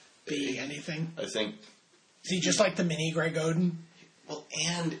Not. be anything? I think. Is he just like the mini Greg Oden? Well,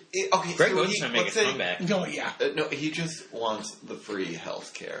 and okay. Greg so Oden's trying to make let's a say- comeback. No, yeah. No, he just wants the free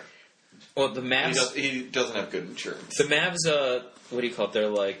health care. Well, the Mavs... He doesn't have good insurance. The Mavs, what do you call it? They're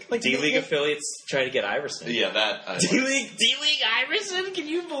like D-League affiliates try to get Iverson. Yeah, that. D-League Iverson? Can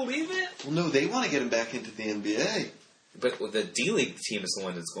you believe it? Well, no, they want to get him back into the NBA. But the D-League team is the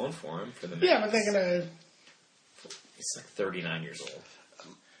one that's going for him for the Mavs. Yeah, but they're gonna He's like 39 years old.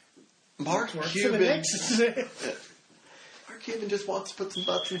 Mark work for the Cuban. Knicks. Mark Cuban just wants to put some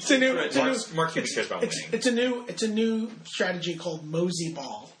butts in It's a new. seats It's a right new. Mark Cuban cares about It's, winning. it's a new strategy called mosey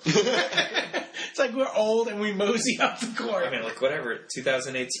ball. It's like we're old and we mosey up the court. I mean, like, whatever.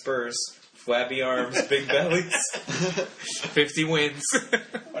 2008 Spurs. Flabby arms, big bellies. 50 wins.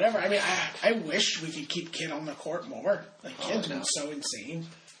 Whatever. I mean, I wish we could keep Kid on the court more. Like Kid's no. been so insane.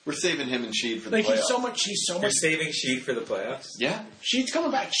 We're saving him and Sheed for the Like playoffs. he's so You're much. saving Sheed for the playoffs? Yeah. Sheed's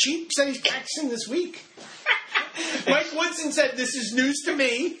coming back. Sheed said he's practicing this week. Mike Woodson said, "This is news to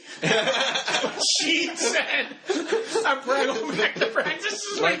me." Sheed said, "I'm going back to practice."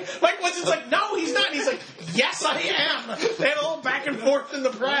 Mike Woodson's like, "No, he's not." And he's like, "Yes, I am." They had a little back and forth in the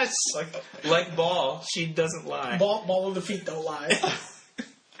press. Like Ball, Sheed doesn't lie. Ball of the feet don't lie.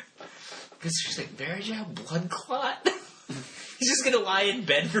 Because she's like, Mary Jo, blood clot? He's just going to lie in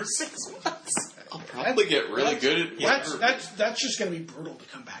bed for 6 months. I'll probably get really good at That's just going to be brutal to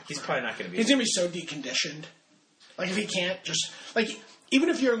come back. He's from. probably not going to be. He's going to be so deconditioned. Like if he can't just even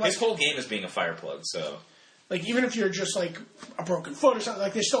if you're like His whole game is being a fire plug, so. like even if you're just like a broken foot or something,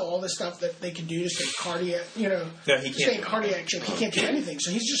 like there's still all this stuff that they can do to stay cardiac, No, he can't stay in do cardiac shape. He can't do anything.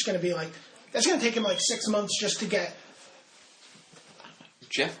 So he's just going to be like, that's going to take him like 6 months just to get.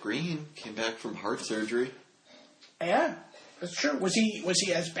 Jeff Green came back from heart surgery. Yeah, that's true. Was he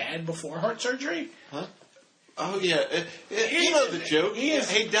as bad before heart surgery? Huh? Oh, yeah. You know the joke. He is.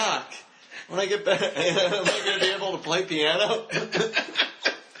 Hey, Doc, when I get back, am I going to be able to play piano?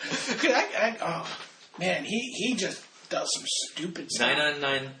 Oh, man, he just does some stupid stuff.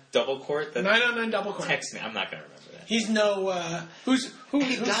 9-on-9 double court? 9-on-9 double court. Text me. I'm not going to remember that. He's no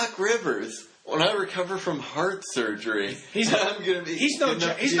Hey, Doc Rivers, when I recover from heart surgery, I'm going to be. He's no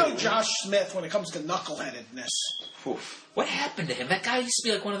Josh Smith when it comes to knuckleheadedness. Oof. What happened to him? That guy used to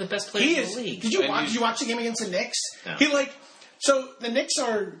be like one of the best players He in is. the league. Did you watch the game against the Knicks? No. So the Knicks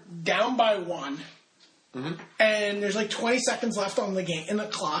are down by 1, and there's like 20 seconds left on the game in the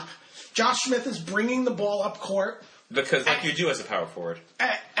clock. Josh Smith is bringing the ball up court Because like you do as a power forward.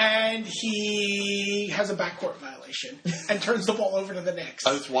 And he has a backcourt violation and turns the ball over to the Knicks.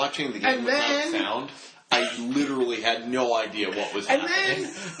 I was watching the game without sound. I literally had no idea what was happening.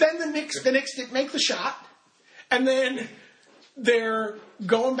 And then the Knicks didn't make the shot. And then they're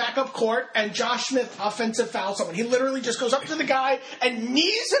going back up court, and Josh Smith offensive fouls someone. He literally just goes up to the guy and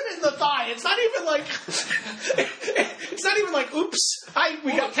knees him in the thigh. It's not even like, oops,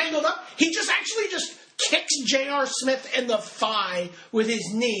 we got tangled up. He just kicks J.R. Smith in the thigh with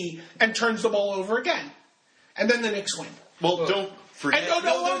his knee and turns the ball over again. And then the Knicks win. Well, don't forget. And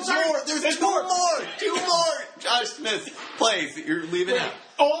there's more. There's two more. Josh Smith plays that you're leaving out.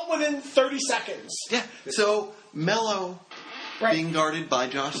 All within 30 seconds. Yeah. So Melo, being guarded by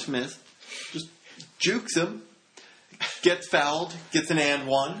Josh Smith, just jukes him, gets fouled, gets an and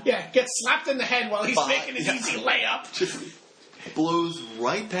one. Yeah, gets slapped in the head while he's making an easy layup. Just blows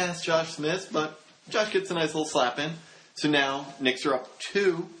right past Josh Smith, but Josh gets a nice little slap in. So now Knicks are up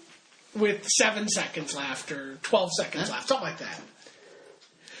 2. With 7 seconds left or 12 seconds left, something like that.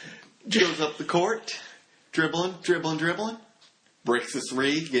 Goes up the court, dribbling. Breaks a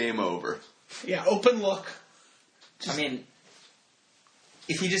 3, game over. Yeah, open look. I mean,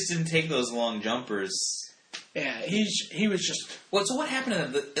 if he just didn't take those long jumpers. Yeah, he was just. Well, so what happened to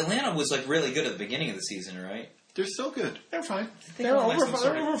them? Atlanta was like really good at the beginning of the season, right? They're still good. They're fine. They're over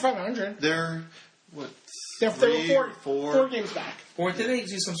 500. They're what? They were 4 4 games back. Or did they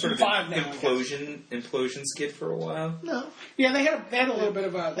do some sort of 5 now, implosion skid for a while? No. Yeah, they had a little bit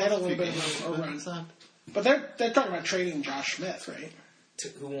of a run. But they're talking about trading Josh Smith, right?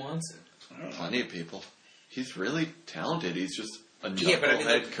 Who wants it? I don't know. Plenty of people. He's really talented. He's just a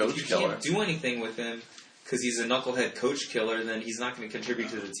knucklehead coach you killer. Can't do anything with him because he's a knucklehead coach killer. Then he's not going to contribute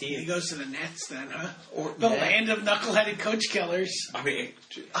to the He team. goes to the Nets then, huh? Or the land of knuckleheaded coach killers. I mean,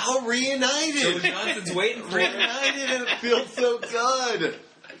 reunited. Joe Johnson's waiting for him. Reunited, and it feels so good.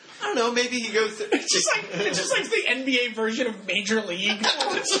 I don't know. Maybe he goes to. It's just like the NBA version of Major League.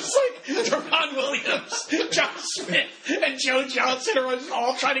 It's just like Deron Williams, Josh Smith, and Joe Johnson are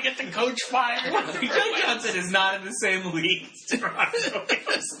all trying to get the coach fired. Joe Johnson is not in the same league as Deron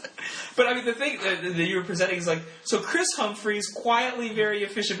Williams. But I mean, the thing that you were presenting is like, so Chris Humphries, quietly very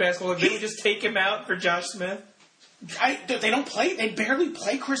efficient basketball, they would just take him out for Josh Smith? They don't play. They barely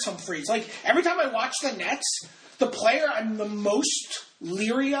play Chris Humphries. Like, every time I watch the Nets, the player I'm the most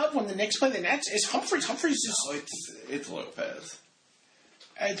leery of when the Knicks play the Nets is Humphries. Humphries is... It's Lopez.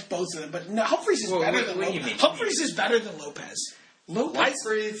 It's both of them, but no, Humphries is better than Lopez. Humphries is better than Lopez.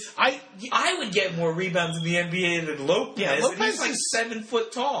 Lopez. I would get more rebounds in the NBA than Lopez. Yeah, Lopez and he's like 7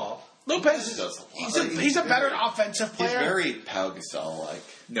 foot tall. Lopez he's a better offensive player. He's very Pau Gasol-like.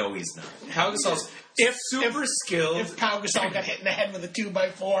 No, he's not. Pau Gasol's super skilled. If Pau Gasol got hit in the head with a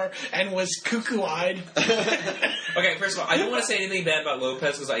 2x4 and was cuckoo-eyed. Okay, first of all, I don't want to say anything bad about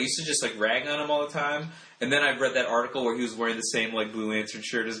Lopez because I used to just like rag on him all the time. And then I read that article where he was wearing the same like Blue Lantern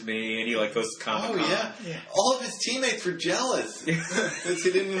shirt as me, and he like goes to Comic-Con. Oh yeah. All of his teammates were jealous because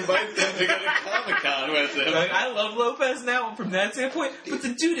he didn't invite them to go to Comic-Con with him. Like, I love Lopez now from that standpoint, but the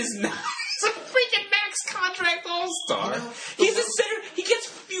dude is not. He's a freaking max contract all-star. He's a center. He gets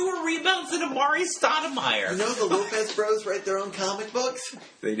fewer rebounds than Amari Stoudemire. You know the Lopez bros write their own comic books?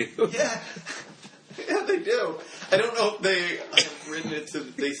 They do. Yeah. Yeah, they do. I don't know if they have written it so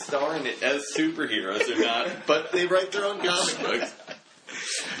that they star in it as superheroes or not, but they write their own comic books.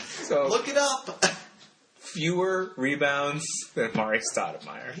 So look it up. Fewer rebounds than Amari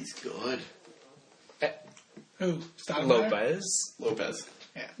Stoudemire. He's good. Who? Stoudemire? Lopez.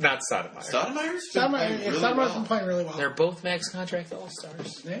 Yeah. Not Stoudemire. Stoudemire's been playing really well. They're both max contract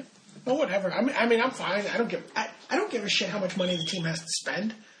all-stars. Yeah. Well, whatever. I mean, I'm fine. I don't give a shit how much money the team has to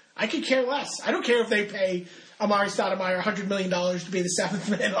spend. I could care less. I don't care if they pay Amari Stoudemire $100 million to be the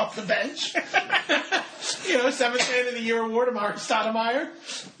 7th man off the bench. 7th man of the year award, Amari Stoudemire.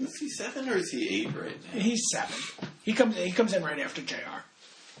 Is he 7 or is he 8 right now? He's 7. He comes in right after JR.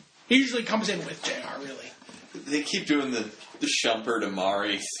 He usually comes in with JR, really. They keep doing the Shumpert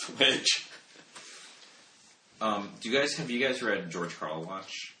Amari switch. Have you guys read George Karl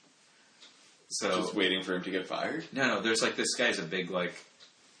Watch? So just waiting for him to get fired? No. There's like this guy's a big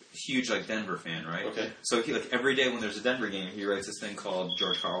huge Denver fan, right? Okay. So he every day when there's a Denver game, he writes this thing called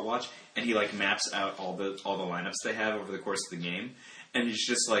George Karl Watch, and he maps out all the lineups they have over the course of the game, and he's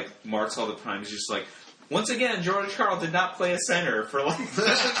just marks all the times. He's just once again, George Karl did not play a center for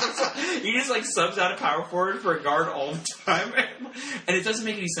he just subs out a power forward for a guard all the time, and it doesn't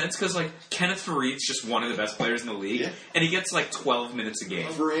make any sense because Kenneth Faried's just one of the best players in the league, and he gets 12 minutes a game.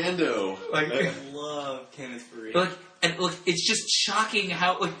 Brando. I love Kenneth Faried. But And look, it's just shocking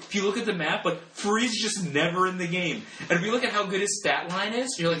how, like, if you look at the map, like, Free's just never in the game. And if you look at how good his stat line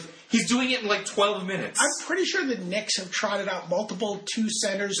is, you're like, he's doing it in like 12 minutes. I'm pretty sure the Knicks have trotted out multiple 2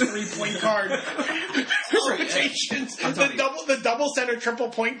 centers, 3-point guard rotations. The double center, triple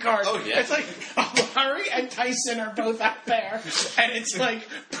point guard. Oh, yeah. It's like Murray and Tyson are both out there, and it's like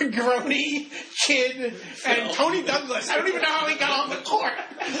Pagroni, Kidd, and Tony Douglas. I don't even know how he got on the court.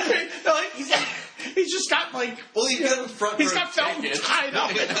 He's just got like. Well, he's got the front. He's got Felton tied up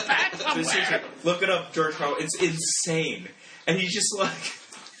in the back somewhere. Look it up, George Karl. It's insane, and he's just like.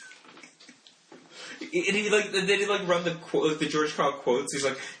 And he like they did like run the George Karl quotes. He's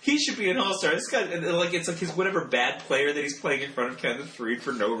like, he should be an all-star. This guy, and like it's like his whatever bad player that he's playing in front of Kenneth Faried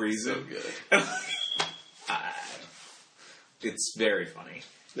for no reason. So good. It's very funny.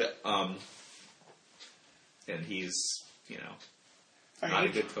 Yeah. And he's All not a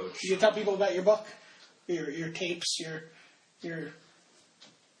good coach. You tell people about your book, your tapes, your.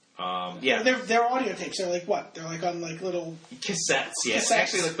 Yeah. They're audio tapes. They're like what? They're like on like little Cassettes, yeah. Cassettes.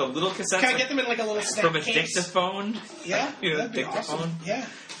 Actually, like the little cassettes. Can I like, get them in like a little snack from a case? dictaphone? Yeah, You know, that'd be dictaphone? awesome. Yeah,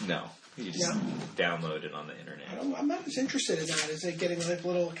 No. You just download it on the internet. I'm not as interested in that as like getting like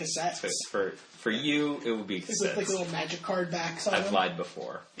little cassettes. So for you, it would be It's cassettes. like little magic card backs on I've them. lied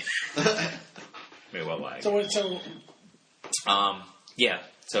before. Maybe well lied. So Yeah.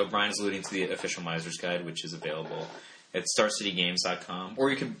 So Brian is alluding to the official Miser's Guide, which is available at StarCityGames.com,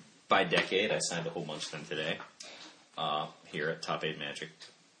 or you can buy Decade. I signed a whole bunch of them today here at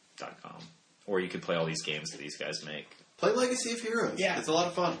Top8Magic.com. Or you can play all these games that these guys make. Play Legacy of Heroes. Yeah. It's a lot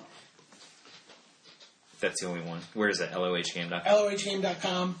of fun. That's the only one. Where is it? LOHgame.com?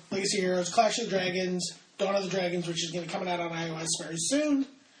 LOHgame.com, Legacy Heroes, Clash of the Dragons, Dawn of the Dragons, which is going to be coming out on iOS very soon,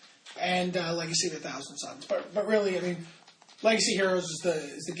 and Legacy of the Thousand Suns. But really, I mean, Legacy Heroes is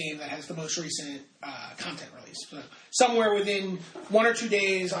the game that has the most recent content release. So somewhere within 1 or 2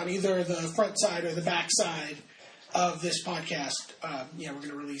 days on either the front side or the back side of this podcast, we're going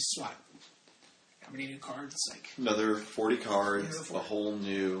to release what? How many new cards? Like Another 40 cards, Another 40. a whole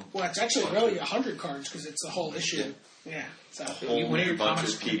new... Well, it's actually really 100 cards because it's the whole issue. Yeah. So whole When are new your bunch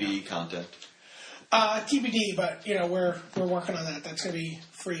comics of coming PvE content. TBD, but we're working on that. That's going to be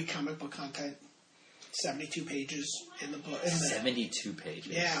free comic book content. 72 pages in the book. 72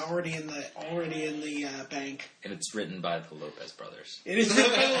 pages. Yeah, already in the bank. And it's written by the Lopez brothers. It is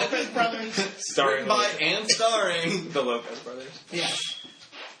written by the Lopez brothers. Written by and starring the Lopez brothers. Yeah.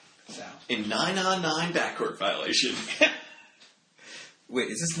 So in 9-on-9 backcourt violation. Wait,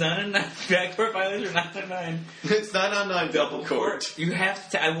 is this 9-on-9 backcourt violation or 9-on-9? It's 9-on-9 double court. You have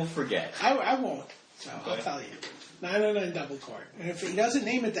to. I will forget. I won't. So I'll tell you. 909 double court. And if he doesn't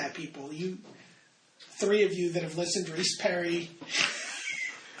name it that, people, you 3 of you that have listened to Reese Perry,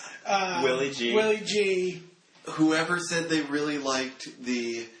 Willie G. Willie G. Whoever said they really liked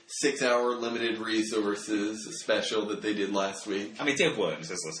the 6-hour limited resources special that they did last week. I mean, Dave Williams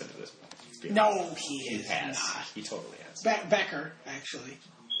has listened to this. No, he He is has. not. He totally has. Becker, actually.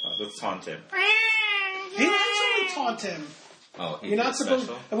 Let's taunt him. He didn't actually taunt him. Oh, he You're not did supposed.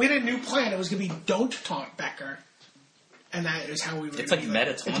 special? And we had a new plan. It was going to be don't taunt Becker, and that is how we were. It's gonna like do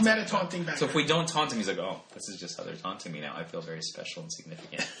meta it. taunting. It's meta taunting Becker. So if we don't taunt him, he's like, oh, this is just how they're taunting me now. I feel very special and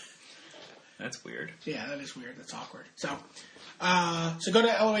significant. That's weird. Yeah, that is weird. That's awkward. So go to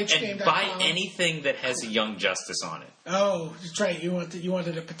LOHgame.com. And buy anything that has a Young Justice on it. Oh, that's right. You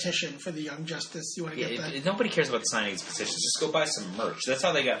wanted a petition for the Young Justice. You want to get that? Nobody cares about signing these petitions. Just go buy some merch. That's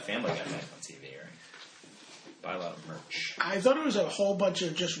how they got Family Guy back on TV, right? Buy a lot of merch. I thought it was a whole bunch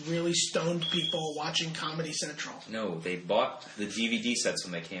of just really stoned people watching Comedy Central. No, they bought the DVD sets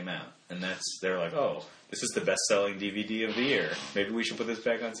when they came out, and they're like, oh, this is the best-selling DVD of the year. Maybe we should put this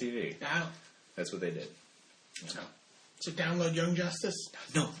back on TV. Wow. That's what they did. So download Young Justice.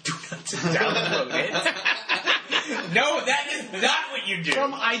 No, do not download it. No, that is not what you do.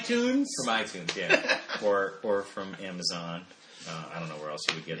 From iTunes. From iTunes, yeah. or from Amazon. I don't know where else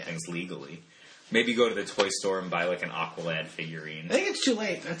you would get things legally. Maybe go to the toy store and buy like an Aqualad figurine. I think it's too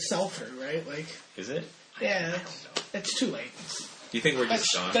late. That's sell-through, right? Like, Is it? yeah, it's too late. Do you think we're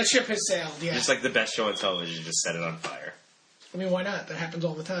just done? That ship has sailed, yeah. Just like the best show on television, just set it on fire. I mean, why not? That happens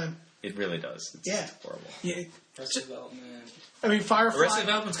all the time. It really does. It's Yeah. horrible. Yeah. Arrested Development. I mean, Firefly. Arrested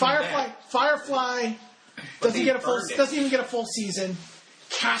Development's coming Firefly doesn't they get a full. burned it. Doesn't even get a full season.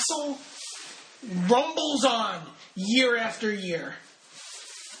 Castle rumbles on year after year.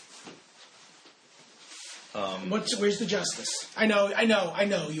 Where's the justice? I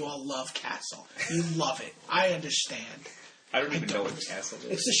know. You all love Castle. You love it. I understand. I don't even I know don't. what Castle is.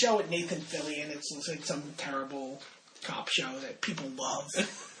 It's the show with Nathan Fillion. It's like some terrible cop show that people love.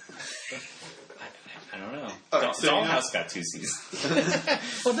 I don't know. All right, so you know- Dollhouse got 2 seasons.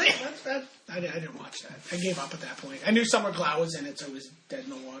 Well, I didn't watch that. I gave up at that point. I knew Summer Glau was in it, so it was dead in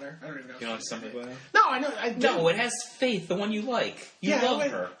the water. I don't even know. You don't like Summer Glau? No, I know. No, it has Faith, the one you like. You love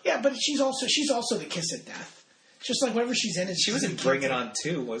her. Yeah, but she's also the kiss of death. Just like whenever she's in it, She was in Bring It On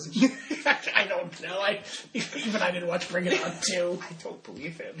 2, wasn't she? I don't know. Even I didn't watch Bring It On 2. I don't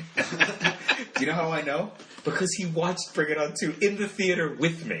believe him. Do you know how I know? Because he watched Bring It On 2 in the theater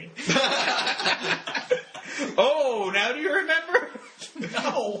with me. Oh, now do you remember?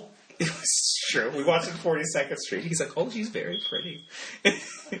 No. It was true. We watched it 42nd Street. He's like, oh, she's very pretty.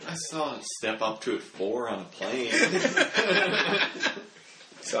 I saw it step up to at 4 on a plane.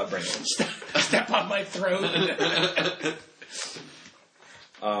 So I'll bring it. Step on my throat. It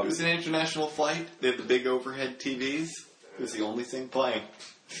was an international flight. They had the big overhead TVs. It was the only thing playing.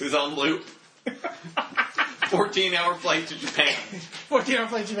 It was on loop. 14-hour flight to Japan. 14-hour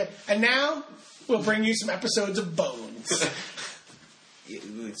flight to Japan. And now we'll bring you some episodes of Bones. It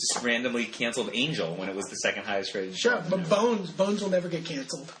just randomly canceled Angel when it was the second highest rated. Sure, but Bones will never get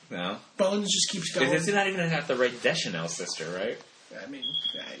canceled. No. Bones just keeps going. It's not even have the right Deschanel sister, right? I mean,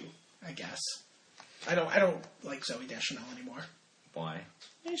 I guess. I don't like Zooey Deschanel anymore. Why?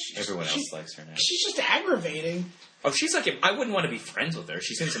 Yeah, Everyone else likes her now. She's just aggravating. Oh, she's like, I wouldn't want to be friends with her.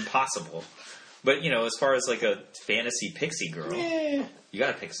 She seems impossible. But, you know, as far as like a fantasy pixie girl, you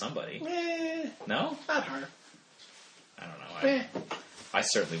gotta pick somebody. No? Not her. I don't know. I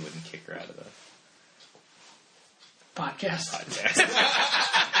certainly wouldn't kick her out of the Podcast.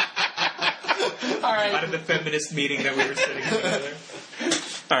 All right. Out of the feminist meeting that we were sitting together.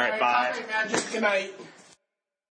 All right, bye. Top8Magic, good night.